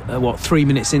goal, 3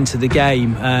 minutes into the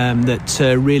game, that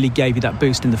really gave you that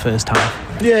boost in the first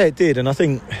half. Yeah, it did. And I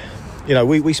think,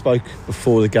 we spoke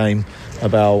before the game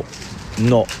about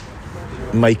not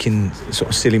making sort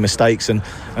of silly mistakes and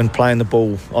playing the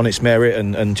ball on its merit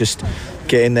and just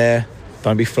get in there.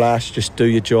 Don't be flash, just do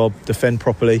your job, defend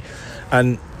properly.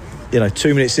 And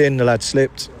 2 minutes in, the lad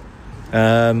slipped,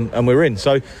 and we're in.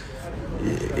 So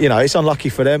it's unlucky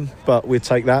for them, but we'd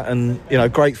take that. And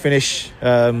great finish.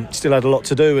 Still had a lot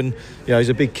to do, and he's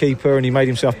a big keeper and he made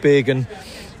himself big. And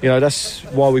that's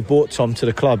why we brought Tom to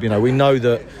the club. We know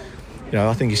that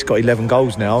I think he's got 11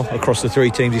 goals now across the 3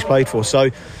 teams he's played for.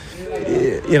 So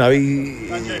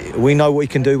we know what he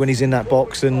can do when he's in that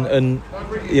box, and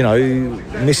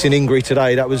missing Ingrie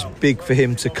today, that was big for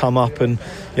him to come up, and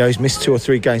he's missed 2 or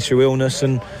 3 games through illness,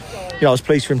 and I was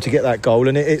pleased for him to get that goal,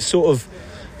 and it sort of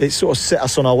set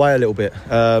us on our way a little bit,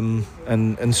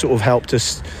 and sort of helped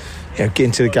us get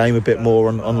into the game a bit more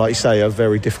on like you say, a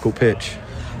very difficult pitch.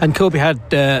 And Corby had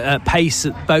pace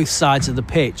at both sides of the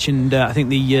pitch, and I think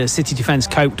the City defence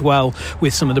coped well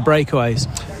with some of the breakaways.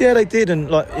 Yeah, they did, and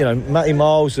Matty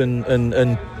Miles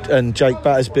and Jake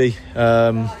Battersby,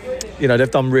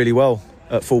 they've done really well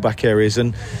at full-back areas,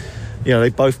 and they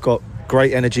both got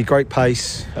great energy, great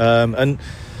pace, and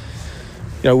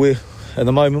we're at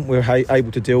the moment we're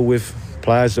able to deal with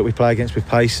players that we play against with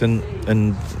pace, and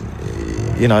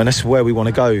that's where we want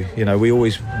to go. We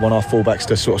always want our fullbacks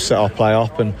to sort of set our play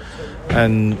up, and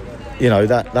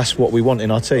that's what we want in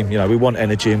our team. We want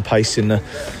energy and pace in the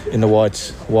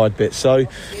wide bit. So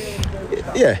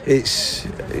yeah, it's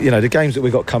the games that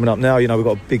we've got coming up now. We've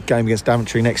got a big game against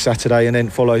Daventry next Saturday, and then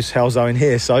follows Halzo in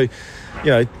here. So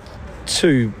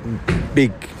 2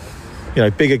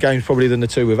 bigger games probably than the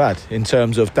 2 we've had, in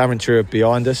terms of Daventry are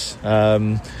behind us,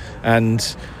 and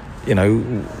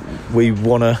we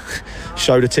want to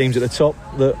show the teams at the top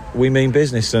that we mean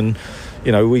business, and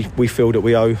we feel that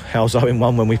we owe Halzo in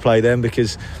one when we play them,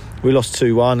 because we lost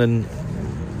 2-1 and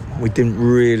we didn't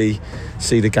really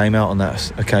see the game out on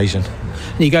that occasion.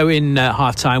 You go in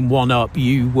half-time 1-up,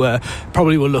 you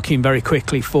probably were looking very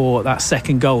quickly for that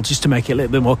second goal just to make it a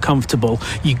little bit more comfortable.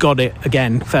 You got it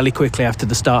again fairly quickly after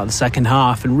the start of the second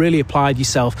half, and really applied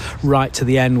yourself right to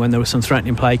the end when there was some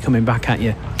threatening play coming back at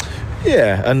you.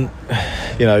 Yeah, and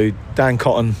Dan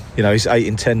Cotton, he's 8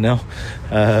 in 10 now.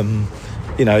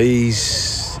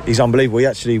 He's unbelievable.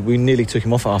 We nearly took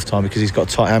him off at half time because he's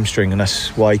got a tight hamstring, and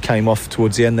that's why he came off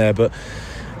towards the end there. But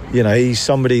he's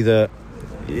somebody that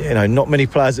not many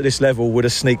players at this level would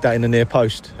have sneaked that in the near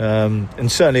post,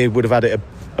 and certainly would have had it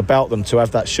about them to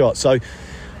have that shot. So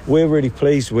we're really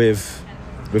pleased with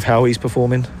how he's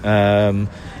performing, and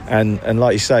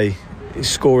like you say,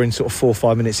 scoring sort of 4 or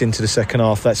 5 minutes into the second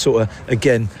half, that sort of,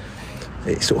 again,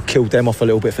 it sort of killed them off a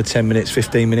little bit for 10 minutes,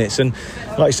 15 minutes. And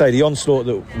like you say, the onslaught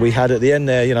that we had at the end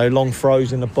there, long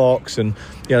throws in the box, and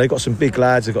they got some big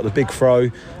lads, they've got the big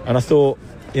throw, and I thought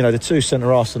the two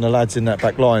centre-halves and the lads in that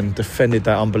back line defended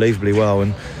that unbelievably well,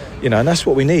 and and that's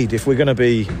what we need if we're going to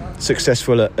be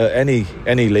successful at any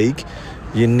league.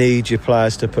 You need your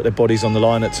players to put their bodies on the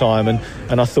line at time,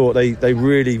 and I thought they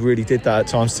really, really did that at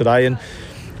times today, and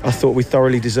I thought we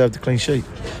thoroughly deserved a clean sheet.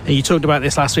 And you talked about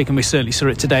this last week, and we certainly saw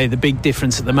it today. The big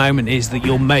difference at the moment is that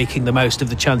you're making the most of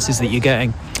the chances that you're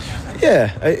getting.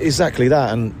 Yeah, exactly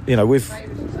that. And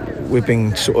we've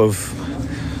been sort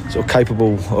of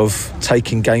capable of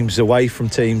taking games away from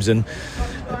teams, and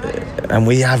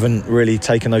we haven't really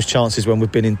taken those chances when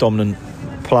we've been in dominant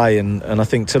play. And I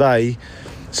think today,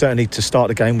 certainly to start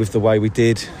the game with the way we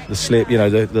did, the slip,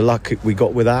 the luck we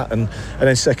got with that, and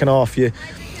then second half,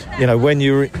 when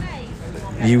you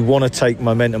want to take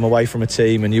momentum away from a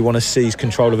team and you want to seize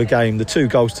control of a game, the two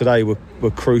goals today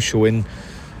were crucial in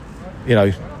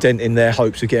denting their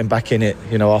hopes of getting back in it,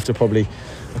 after probably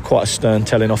quite a stern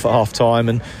telling off at half time,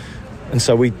 and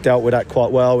so we dealt with that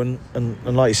quite well, and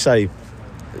like you say,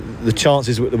 the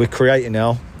chances that we're creating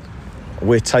now,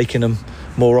 we're taking them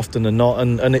more often than not,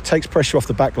 and it takes pressure off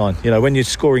the back line. When you're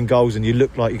scoring goals and you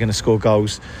look like you're going to score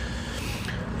goals,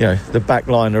 the back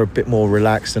line are a bit more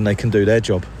relaxed and they can do their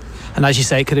job. And as you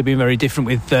say, it could have been very different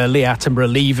with Lee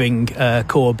Attenborough leaving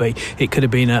Corby. It could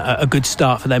have been a good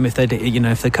start for them if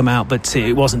they come out, but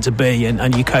it wasn't to be,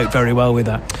 and you coped very well with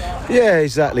that. Yeah,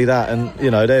 exactly that. And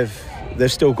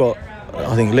they've still got,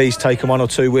 I think Lee's taken one or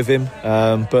two with him,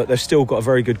 but they've still got a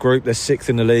very good group. They're 6th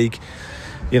in the league.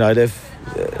 They've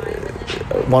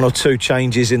one or two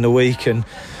changes in the week, and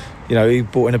he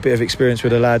brought in a bit of experience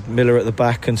with a lad Miller at the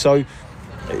back, and so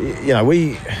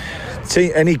we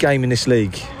see any game in this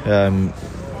league,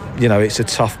 it's a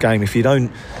tough game. If you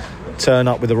don't turn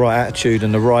up with the right attitude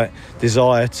and the right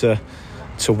desire to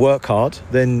work hard,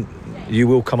 then you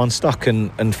will come unstuck,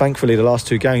 and thankfully the last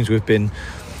two games we've been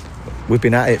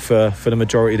at it for the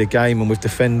majority of the game, and we've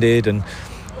defended, and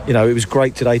it was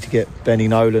great today to get Benny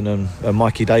Nolan and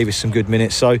Mikey Davis some good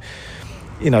minutes. So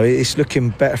it's looking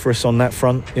better for us on that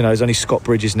front. There's only Scott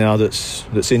Bridges now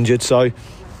that's injured, so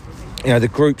the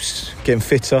group's getting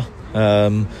fitter,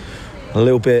 a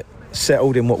little bit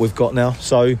settled in what we've got now,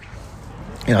 so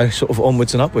sort of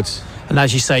onwards and upwards. And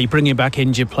as you say, bringing back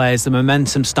injured players, the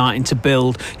momentum's starting to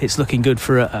build. It's looking good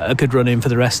for a good run in for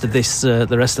the rest of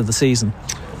the rest of the season.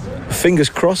 Fingers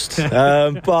crossed.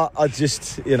 But I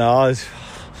just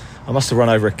I must have run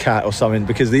over a cat or something,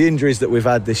 because the injuries that we've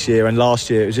had this year and last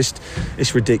year,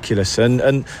 it's ridiculous. And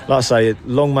like I say,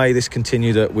 long may this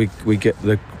continue, that we get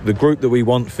the group that we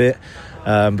want fit,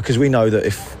 because we know that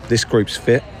if this group's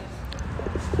fit,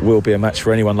 we'll be a match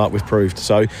for anyone, like we've proved.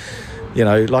 So,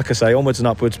 like I say, onwards and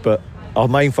upwards, but our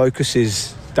main focus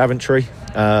is Daventry,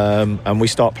 and we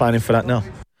start planning for that now.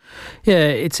 Yeah,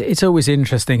 it's always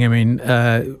interesting. I mean,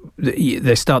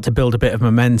 they start to build a bit of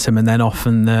momentum, and then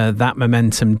often that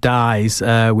momentum dies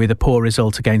with a poor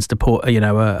result against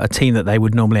a team that they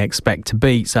would normally expect to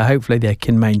beat. So hopefully they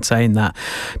can maintain that.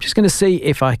 I'm just going to see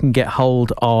if I can get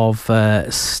hold of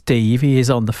Steve. He is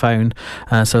on the phone,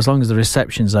 so as long as the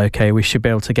reception's okay, we should be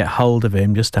able to get hold of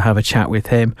him just to have a chat with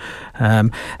him.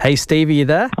 Hey, Steve, are you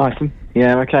there? Hi, Tim.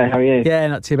 Yeah, okay. How are you? Yeah,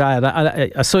 not too bad.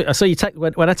 I saw you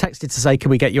when I texted to say, can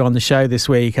we get you on the show this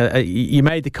week? You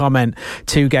made the comment,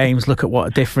 2 games, look at what a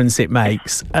difference it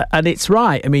makes. And it's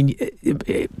right. I mean,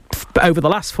 over the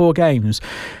last 4 games,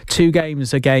 2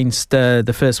 games against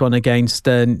the first one against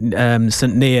St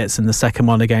Neots and the second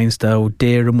one against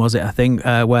Dereham, was it, I think,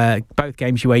 where both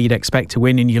games where you'd expect to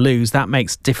win and you lose. That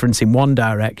makes a difference in one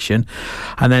direction.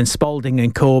 And then Spalding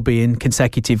and Corby in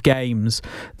consecutive games,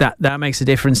 that makes a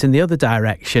difference in the other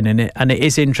direction. And it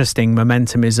is interesting.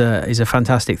 Momentum is a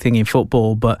fantastic thing in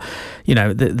football, but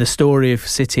the story of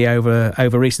City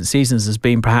over recent seasons has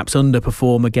been perhaps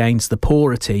underperform against the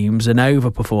poorer teams and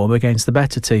overperform against the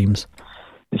better teams.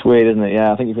 It's weird, isn't it?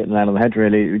 Yeah, I think you've hit the nail on the head,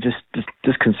 really.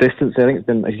 Just consistency. I think it's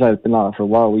been, as you say, it's been like that for a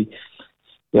while.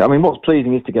 What's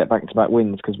pleasing is to get back-to-back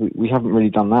wins, because we haven't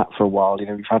really done that for a while.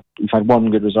 We've had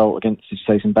one good result against,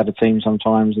 say, some better teams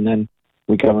sometimes, and then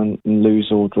we go and lose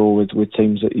or draw with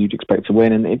teams that you'd expect to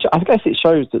win. And I guess it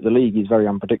shows that the league is very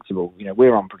unpredictable.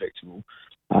 We're unpredictable.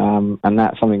 And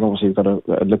that's something obviously we've got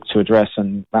to look to address,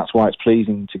 and that's why it's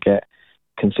pleasing to get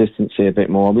consistency a bit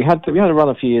more. We had a run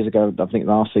a few years ago, I think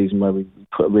last season, where we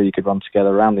put a really good run together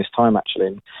around this time, actually.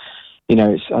 And,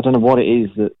 I don't know what it is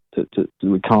that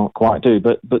we can't quite do,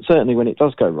 but certainly when it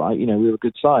does go right, we're a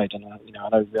good side. And I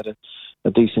know we had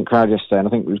a decent crowd yesterday, and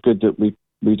I think it was good that we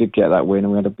did get that win,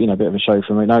 and we had a bit of a show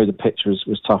from it. I know the pitch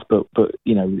was tough, but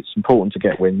it's important to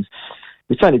get wins.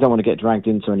 We certainly don't want to get dragged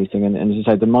into anything, and as you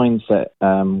say, the mindset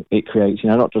it creates,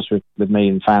 not just with me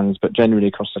and fans, but generally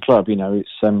across the club, it's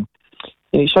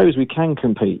it shows we can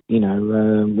compete,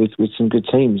 with some good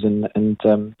teams.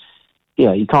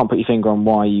 Yeah, you can't put your finger on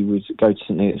why you would go to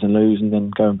St Neots and lose and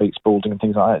then go and beat Spalding and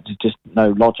things like that. There's just no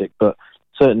logic. But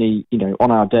certainly,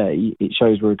 on our day, it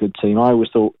shows we're a good team. I always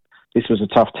thought this was a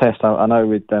tough test. I know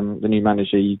with the new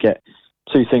manager, you get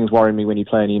two things worrying me when you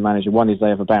play a new manager. One is they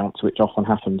have a bounce, which often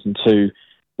happens, and two,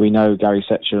 we know Gary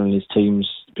Setchell and his teams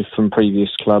from previous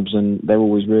clubs, and they're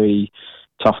always really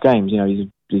tough games.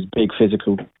 These big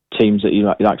physical teams that he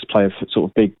likes to play a sort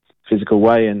of big physical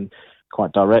way and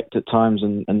quite direct at times,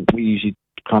 and we usually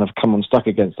kind of come unstuck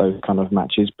against those kind of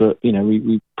matches. But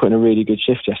we put in a really good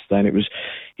shift yesterday, and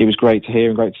it was great to hear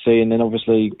and great to see. And then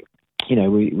obviously,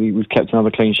 we've kept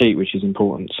another clean sheet, which is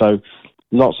important. So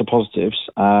lots of positives,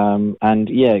 and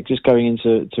yeah, just going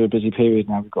into a busy period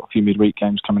now. We've got a few midweek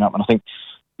games coming up, and I think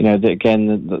that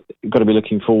again, we've got to be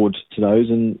looking forward to those,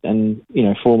 and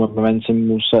form and momentum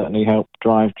will certainly help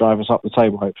drive us up the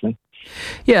table, hopefully.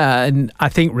 Yeah, and I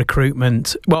think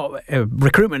recruitment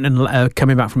and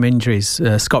coming back from injuries,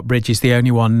 Scott Bridge is the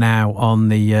only one now on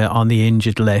the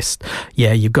injured list.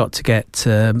 Yeah, you've got to get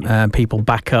people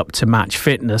back up to match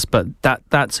fitness, but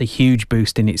that's a huge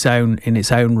boost in its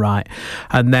own right.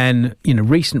 And then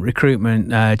recent recruitment,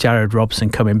 Jared Robson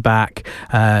coming back,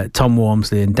 Tom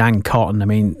Wormsley and Dan Cotton. I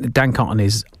mean, Dan Cotton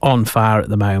is on fire at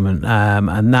the moment,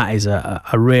 and that is a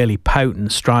really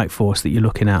potent strike force that you're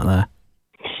looking at there.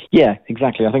 Yeah,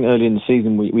 exactly. I think early in the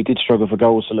season we did struggle for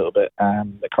goals a little bit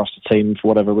across the team for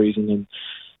whatever reason, and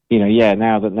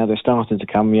now they're starting to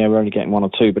come. Yeah, we're only getting one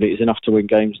or two, but it is enough to win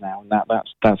games now, and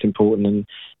that's important. And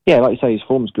yeah, like you say, his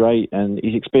form's great, and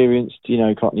he's experienced.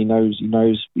 Cotton, he knows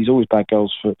he's always bagged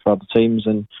goals for other teams,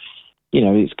 and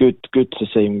it's good to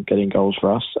see him getting goals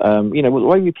for us. The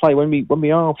way we play when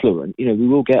we are fluent, we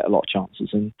will get a lot of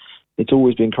chances, and it's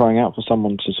always been crying out for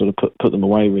someone to sort of put them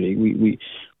away. Really,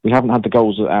 we haven't had the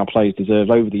goals that our players deserve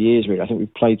over the years, really. I think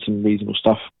we've played some reasonable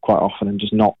stuff quite often and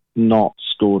just not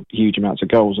scored huge amounts of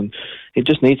goals. And it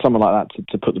just needs someone like that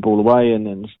to put the ball away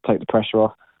and take the pressure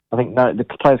off. I think the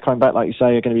players coming back, like you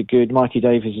say, are going to be good. Mikey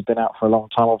Davies has been out for a long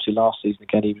time. Obviously, last season,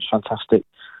 again, he was fantastic.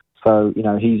 So,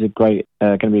 he's going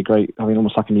to be a great,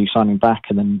 almost like a new signing back.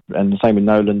 And the same with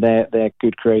Nolan. They're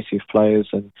good creative players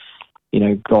and,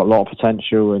 got a lot of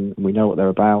potential, and we know what they're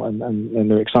about, and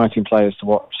they're exciting players to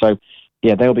watch. So,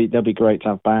 yeah, they'll be great to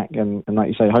have back, and like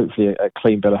you say, hopefully a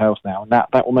clean bill of health now, and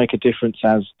that will make a difference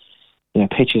as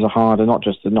pitches are harder, not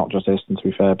just Easton, to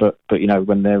be fair, but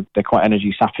when they're quite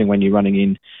energy sapping when you're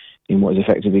running in what is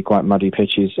effectively quite muddy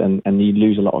pitches, and you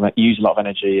use a lot of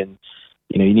energy, and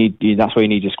that's where you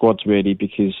need your squads really,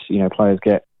 because players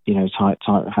get tight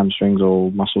hamstrings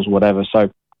or muscles or whatever. So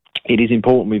it is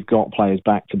important we've got players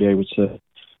back to be able to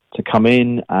come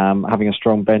in, having a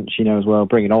strong bench, as well,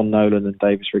 bringing on Nolan and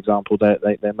Davis, for example,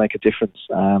 they make a difference.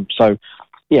 So,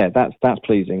 yeah, that's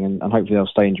pleasing, and hopefully they'll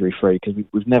stay injury-free, because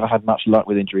we've never had much luck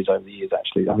with injuries over the years,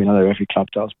 actually. I know every club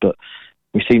does, but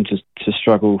we seem to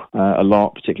struggle a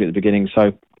lot, particularly at the beginning.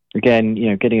 So, again,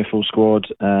 getting a full squad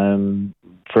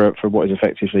for what is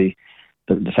effectively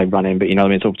the same run-in, but,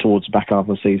 towards the back half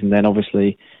of the season, then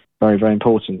obviously very, very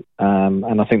important,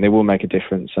 and I think they will make a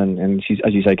difference. And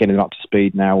as you say, getting them up to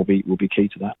speed now will be key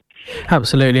to that.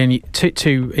 Absolutely, and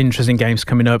two interesting games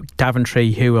coming up.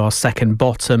 Daventry, who are second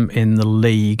bottom in the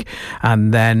league,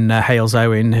 and then Hales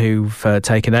Owen, who've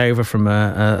taken over from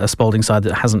a Spalding side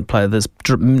that hasn't played, that's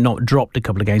not dropped a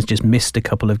couple of games, just missed a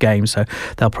couple of games, so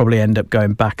they'll probably end up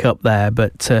going back up there.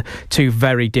 But two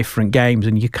very different games,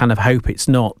 and you kind of hope it's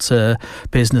not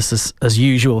business as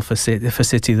usual for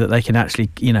City, that they can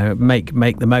actually make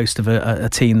the most of a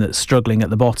team that's struggling at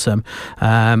the bottom,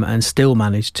 and still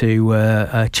manage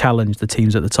to challenge the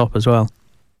teams at the top as well.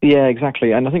 Yeah,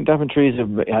 exactly. And I think Daventry is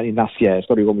it's got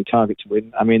to be one we target to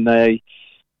win.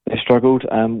 they struggled.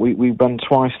 We won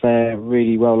twice there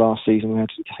really well last season. We had,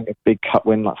 I think, a big cup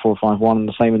win, like 4-5-1, and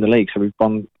the same in the league. So we've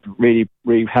won really,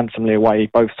 really handsomely away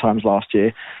both times last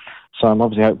year. So I'm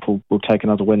obviously hopeful we'll take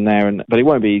another win there, but it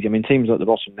won't be easy. Teams at the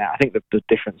bottom now, I think the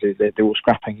difference is they're all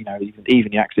scrapping.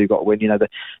 Even you actually got to win.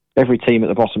 Every team at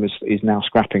the bottom is now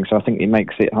scrapping. So I think it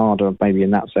makes it harder, maybe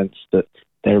in that sense, that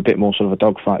they're a bit more sort of a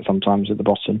dogfight sometimes at the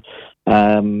bottom,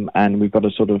 and we've got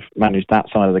to sort of manage that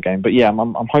side of the game. But yeah,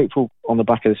 I'm hopeful on the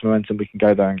back of this momentum we can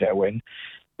go there and get a win.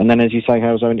 And then, as you say,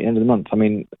 Hales Owen at the end of the month.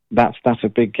 That's a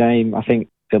big game. I think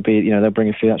they'll bring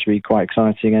a feel. That should be quite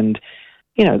exciting. And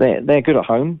they're good at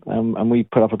home, and we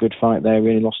put up a good fight there. We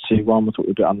only lost 2-1. We thought we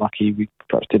were a bit unlucky. We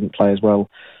perhaps didn't play as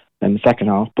well in the second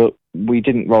half, but we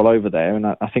didn't roll over there. And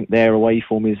I think their away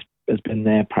form has been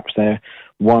there. Perhaps their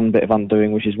one bit of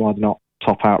undoing, which is why they're not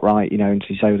top outright, until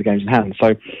you say with the games in hand.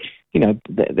 So, they're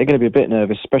going to be a bit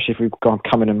nervous, especially if we've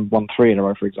come in and won 3 in a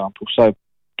row, for example. So,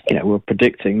 we're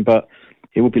predicting, but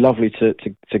it would be lovely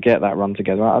to get that run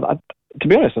together. To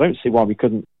be honest, I don't see why we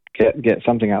couldn't get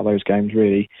something out of those games,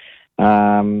 really.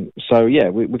 So, yeah,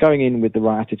 we're going in with the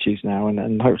right attitudes now,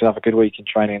 and hopefully have a good week in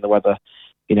training and the weather,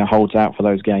 holds out for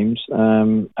those games.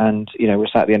 And, we're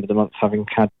sat at the end of the month having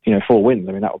had, 4 wins.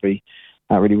 I mean, that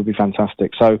really would be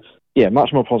fantastic. So, yeah,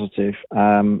 much more positive.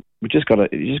 We just got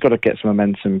to get some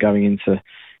momentum going into,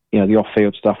 the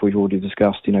off-field stuff we've already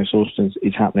discussed. Sawston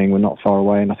is happening. We're not far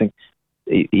away, and I think,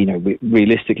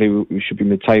 realistically we should be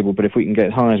mid-table. But if we can get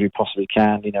as high as we possibly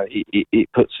can, it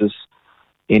puts us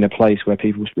in a place where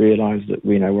people realise that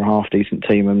we're a half-decent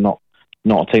team and not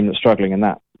a team that's struggling, and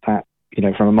that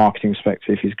from a marketing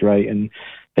perspective is great, and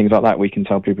things like that. We can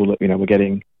tell people that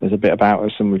there's a bit about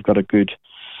us, and we've got a good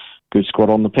squad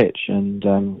on the pitch, and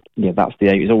that's the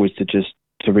aim. Is always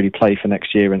to really play for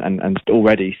next year and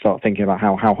already start thinking about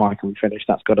how high can we finish.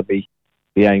 That's got to be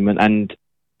the aim. And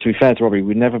to be fair to Robbie,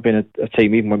 we've never been a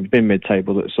team, even when we've been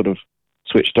mid-table, that sort of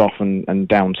switched off and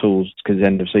down tools because it's the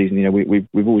end of season.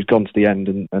 We've always gone to the end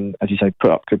and as you say,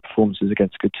 put up good performances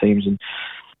against good teams and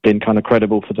been kind of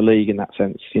credible for the league in that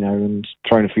sense, and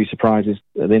thrown a few surprises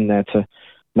in there to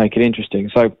make it interesting.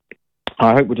 So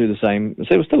I hope we'll do the same.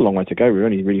 So we're still a long way to go. We're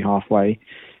only really halfway.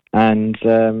 And,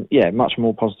 much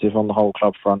more positive on the whole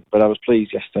club front. But I was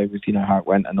pleased yesterday with, how it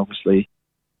went. And obviously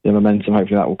the momentum,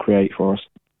 hopefully that will create for us.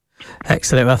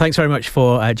 Excellent. Well, thanks very much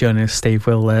for joining us, Steve.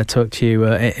 We'll talk to you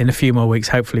in a few more weeks,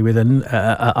 hopefully with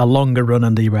a longer run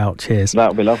under your belt. Cheers. That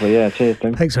would be lovely, yeah. Cheers,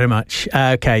 Tim. Thanks very much.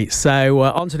 Okay, so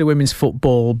on to the women's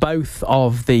football. Both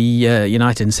of the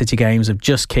United and City games have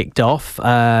just kicked off.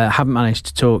 Haven't managed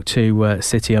to talk to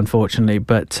City, unfortunately,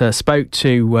 but spoke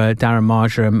to Darren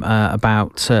Marjoram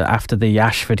about after the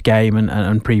Ashford game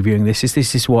and previewing this.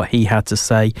 This is what he had to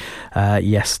say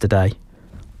yesterday.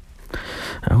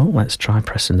 Oh, let's try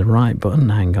pressing the right button.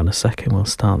 Hang on a second, we'll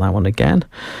start that one again.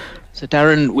 So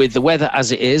Darren, with the weather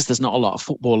as it is, there's not a lot of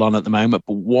football on at the moment,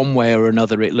 but one way or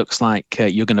another it looks like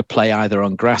you're going to play either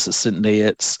on grass at St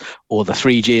Neots or the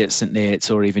 3G at St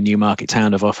Neots, or even Newmarket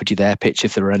Town have offered you their pitch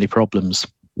if there are any problems.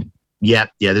 Yeah,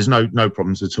 there's no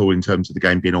problems at all in terms of the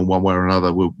game being on one way or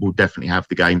another. We'll definitely have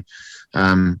the game,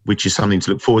 which is something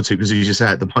to look forward to, because as you say,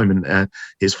 at the moment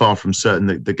it's far from certain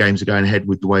that the games are going ahead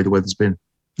with the way the weather's been.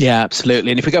 Yeah,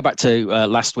 absolutely. And if we go back to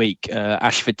last week,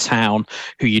 Ashford Town,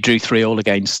 who you drew 3-3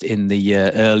 against in the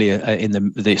earlier in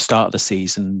the start of the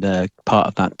season, part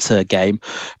of that game,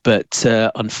 but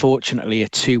unfortunately a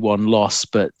 2-1 loss,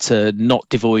 but not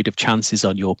devoid of chances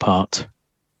on your part.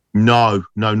 No,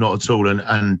 not at all.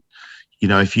 And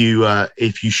if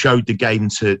you showed the game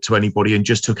to anybody and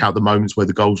just took out the moments where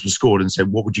the goals were scored and said,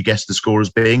 what would you guess the score as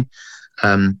being?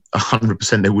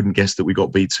 100% they wouldn't guess that we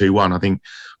got beat 2-1. I think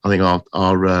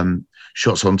our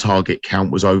shots on target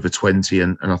count was over 20,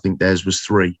 and I think theirs was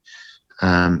 3.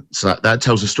 So that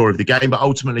tells the story of the game. But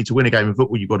ultimately, to win a game of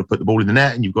football, you've got to put the ball in the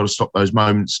net and you've got to stop those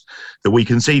moments that we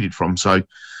conceded from. So,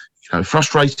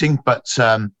 frustrating, but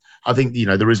I think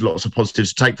there is lots of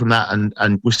positives to take from that,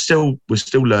 and we're still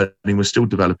learning, we're still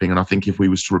developing, and I think if we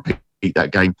was to repeat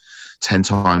that game 10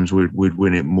 times, we'd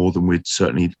win it more than we'd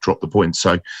certainly drop the points.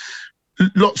 So.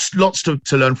 Lots to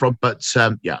learn from, but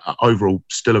overall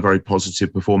still a very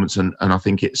positive performance, and I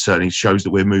think it certainly shows that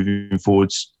we're moving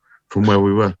forwards from where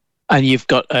we were. And you've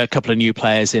got a couple of new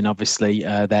players in, obviously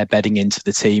they're bedding into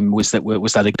the team. Was that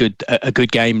a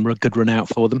good game, a good run out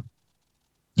for them?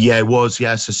 Yeah, it was.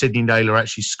 Yeah, so Sydney Naylor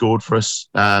actually scored for us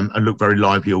and looked very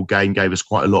lively all game, gave us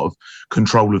quite a lot of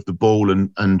control of the ball,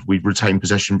 and we retained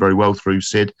possession very well through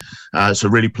Sid. So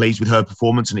really pleased with her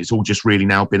performance, and it's all just really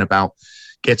now been about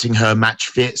getting her match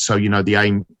fit. So, the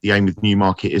aim with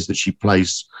Newmarket is that she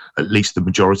plays at least the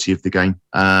majority of the game.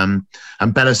 And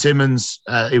Bella Simmons,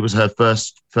 it was her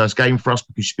first game for us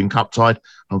because she's been cup tied.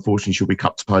 Unfortunately, she'll be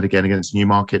cup tied again against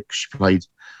Newmarket because she played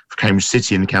for Cambridge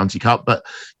City in the County Cup. But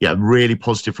yeah, really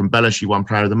positive from Bella. She won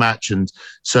player of the match and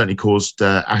certainly caused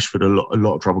Ashford a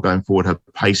lot of trouble going forward. Her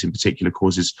pace in particular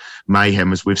causes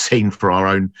mayhem, as we've seen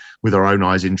with our own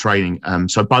eyes in training.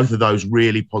 So both of those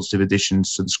really positive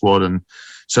additions to the squad, and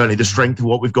certainly the strength of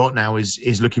what we've got now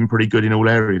is looking pretty good in all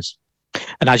areas.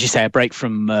 And as you say, a break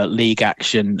from league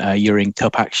action, you're in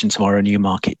cup action tomorrow,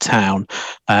 Newmarket Town.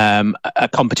 A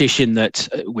competition that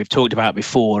we've talked about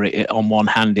before. On one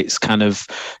hand, it's kind of,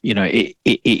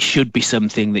 it should be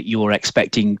something that you're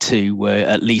expecting to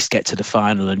at least get to the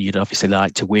final, and you'd obviously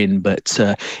like to win, but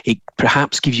it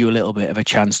perhaps gives you a little bit of a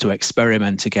chance to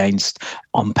experiment against,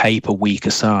 on paper,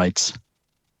 weaker sides.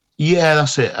 Yeah,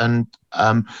 that's it. And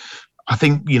I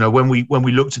think, when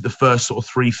we looked at the first sort of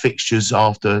 3 fixtures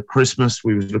after Christmas,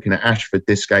 we was looking at Ashford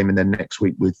this game and then next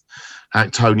week with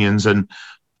Actonians. And,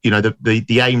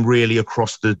 the aim really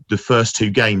across the first 2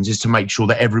 games is to make sure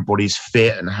that everybody's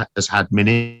fit and has had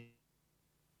minutes.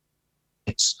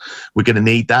 We're going to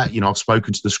need that. I've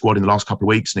spoken to the squad in the last couple of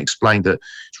weeks and explained that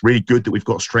it's really good that we've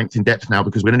got strength in depth now,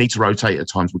 because we're going to need to rotate at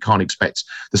times. We can't expect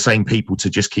the same people to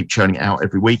just keep churning it out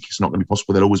every week. It's not going to be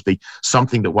possible. There'll always be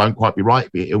something that won't quite be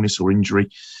right, be it illness or injury.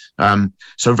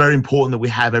 So very important that we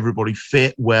have everybody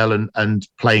fit, well, and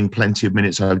playing plenty of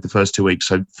minutes over the first 2 weeks.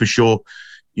 So for sure,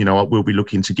 we'll be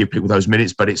looking to give people those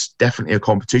minutes, but it's definitely a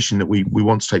competition that we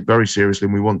want to take very seriously,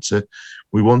 and we want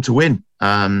to win.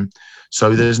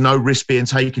 So there's no risk being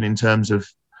taken in terms of,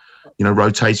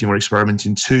 rotating or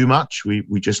experimenting too much.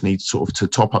 We just need sort of to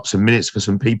top up some minutes for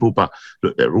some people. But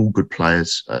look, they're all good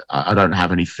players. I don't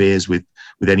have any fears with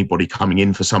anybody coming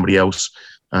in for somebody else.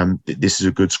 This is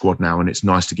a good squad now, and it's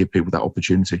nice to give people that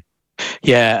opportunity.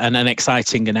 Yeah, and an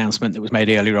exciting announcement that was made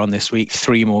earlier on this week.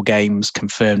 3 more games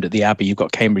confirmed at the Abbey. You've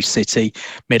got Cambridge City,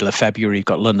 middle of February. You've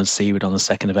got London Seawood on the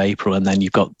 2nd of April. And then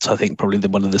you've got, I think, probably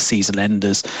one of the season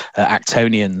enders,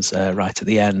 Actonians, right at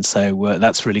the end. So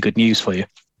that's really good news for you.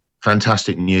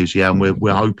 Fantastic news, yeah. And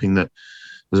we're hoping that,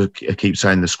 as I keep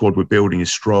saying, the squad we're building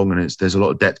is strong, and there's a lot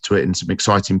of depth to it and some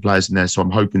exciting players in there. So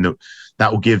I'm hoping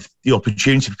that will give the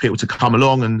opportunity for people to come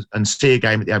along and see a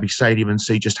game at the Abbey Stadium and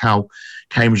see just how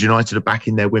Cambridge United are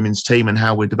backing their women's team and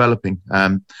how we're developing.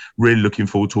 Really looking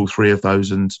forward to all 3 of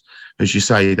those. And as you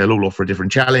say, they'll all offer a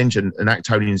different challenge. And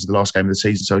Actonians is the last game of the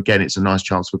season. So again, it's a nice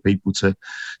chance for people to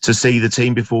see the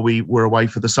team before we're away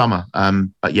for the summer.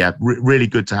 But yeah, really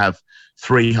good to have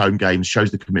 3 home games.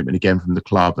 Shows the commitment again from the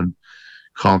club, and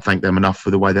can't thank them enough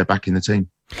for the way they're backing the team.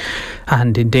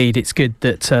 And indeed, it's good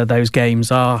that those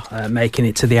games are making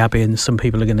it to the Abbey, and some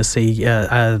people are going to see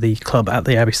the club at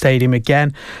the Abbey Stadium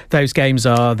again. Those games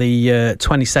are the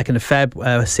 22nd of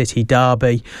Feb, City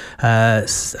Derby at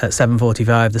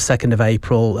 7:45, the 2nd of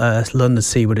April, London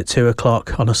Seawood at 2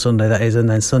 o'clock on a Sunday, that is, and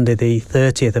then Sunday the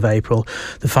 30th of April,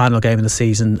 the final game of the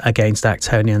season against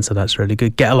Actonian. So that's really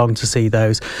good. Get along to see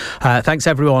those. Thanks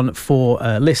everyone for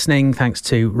listening. Thanks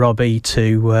to Robbie,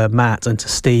 to Matt and to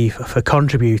Steve for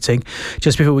contributing.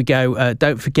 Just before we go,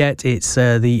 don't forget it's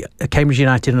the Cambridge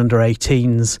United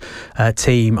under-18s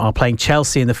team are playing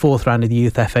Chelsea in the 4th round of the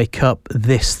Youth FA Cup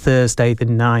this Thursday the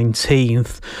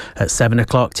 19th at 7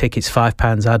 o'clock. Tickets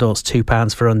 £5 adults,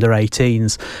 £2 for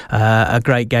under-18s. A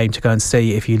great game to go and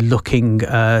see if you're looking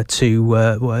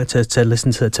to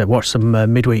listen to watch some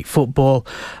midweek football.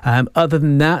 Other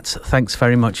than that, thanks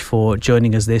very much for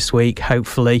joining us this week.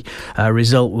 Hopefully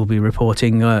Result will be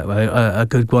reporting a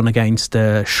good one against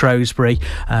Shrewsbury.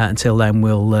 Until then,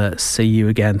 we'll see you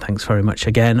again. Thanks very much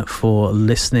again for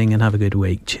listening, and have a good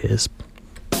week. Cheers.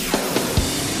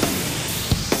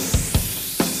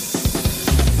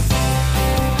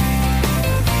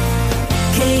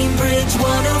 Cambridge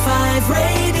 105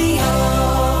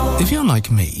 Radio. If you're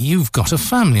like me, you've got a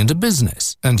family and a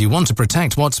business, and you want to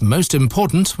protect what's most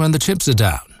important when the chips are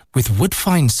down. With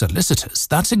Woodfine Solicitors,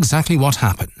 that's exactly what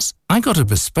happens. I got a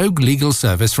bespoke legal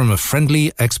service from a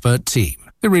friendly, expert team.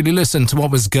 They really listened to what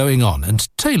was going on and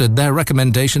tailored their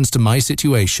recommendations to my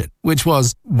situation, which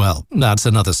was, well, that's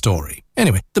another story.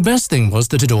 Anyway, the best thing was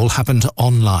that it all happened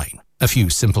online. A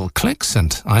few simple clicks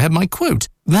and I had my quote.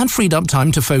 That freed up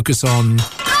time to focus on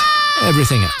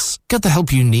everything else. Get the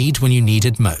help you need when you need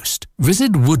it most.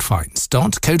 Visit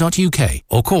woodfines.co.uk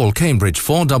or call Cambridge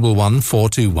 411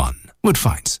 421.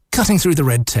 Woodfines, cutting through the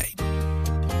red tape.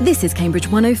 This is Cambridge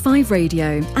 105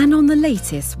 Radio, and on the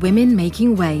latest Women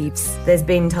Making Waves. There's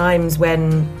been times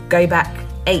when, go back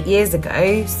 8 years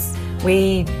ago,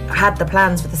 we had the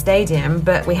plans for the stadium,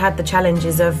 but we had the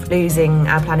challenges of losing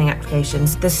our planning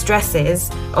applications. The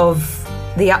stresses of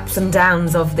the ups and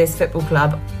downs of this football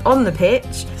club on the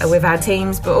pitch with our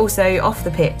teams, but also off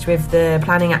the pitch with the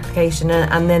planning application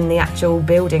and then the actual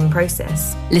building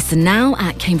process. Listen now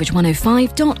at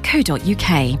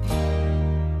cambridge105.co.uk.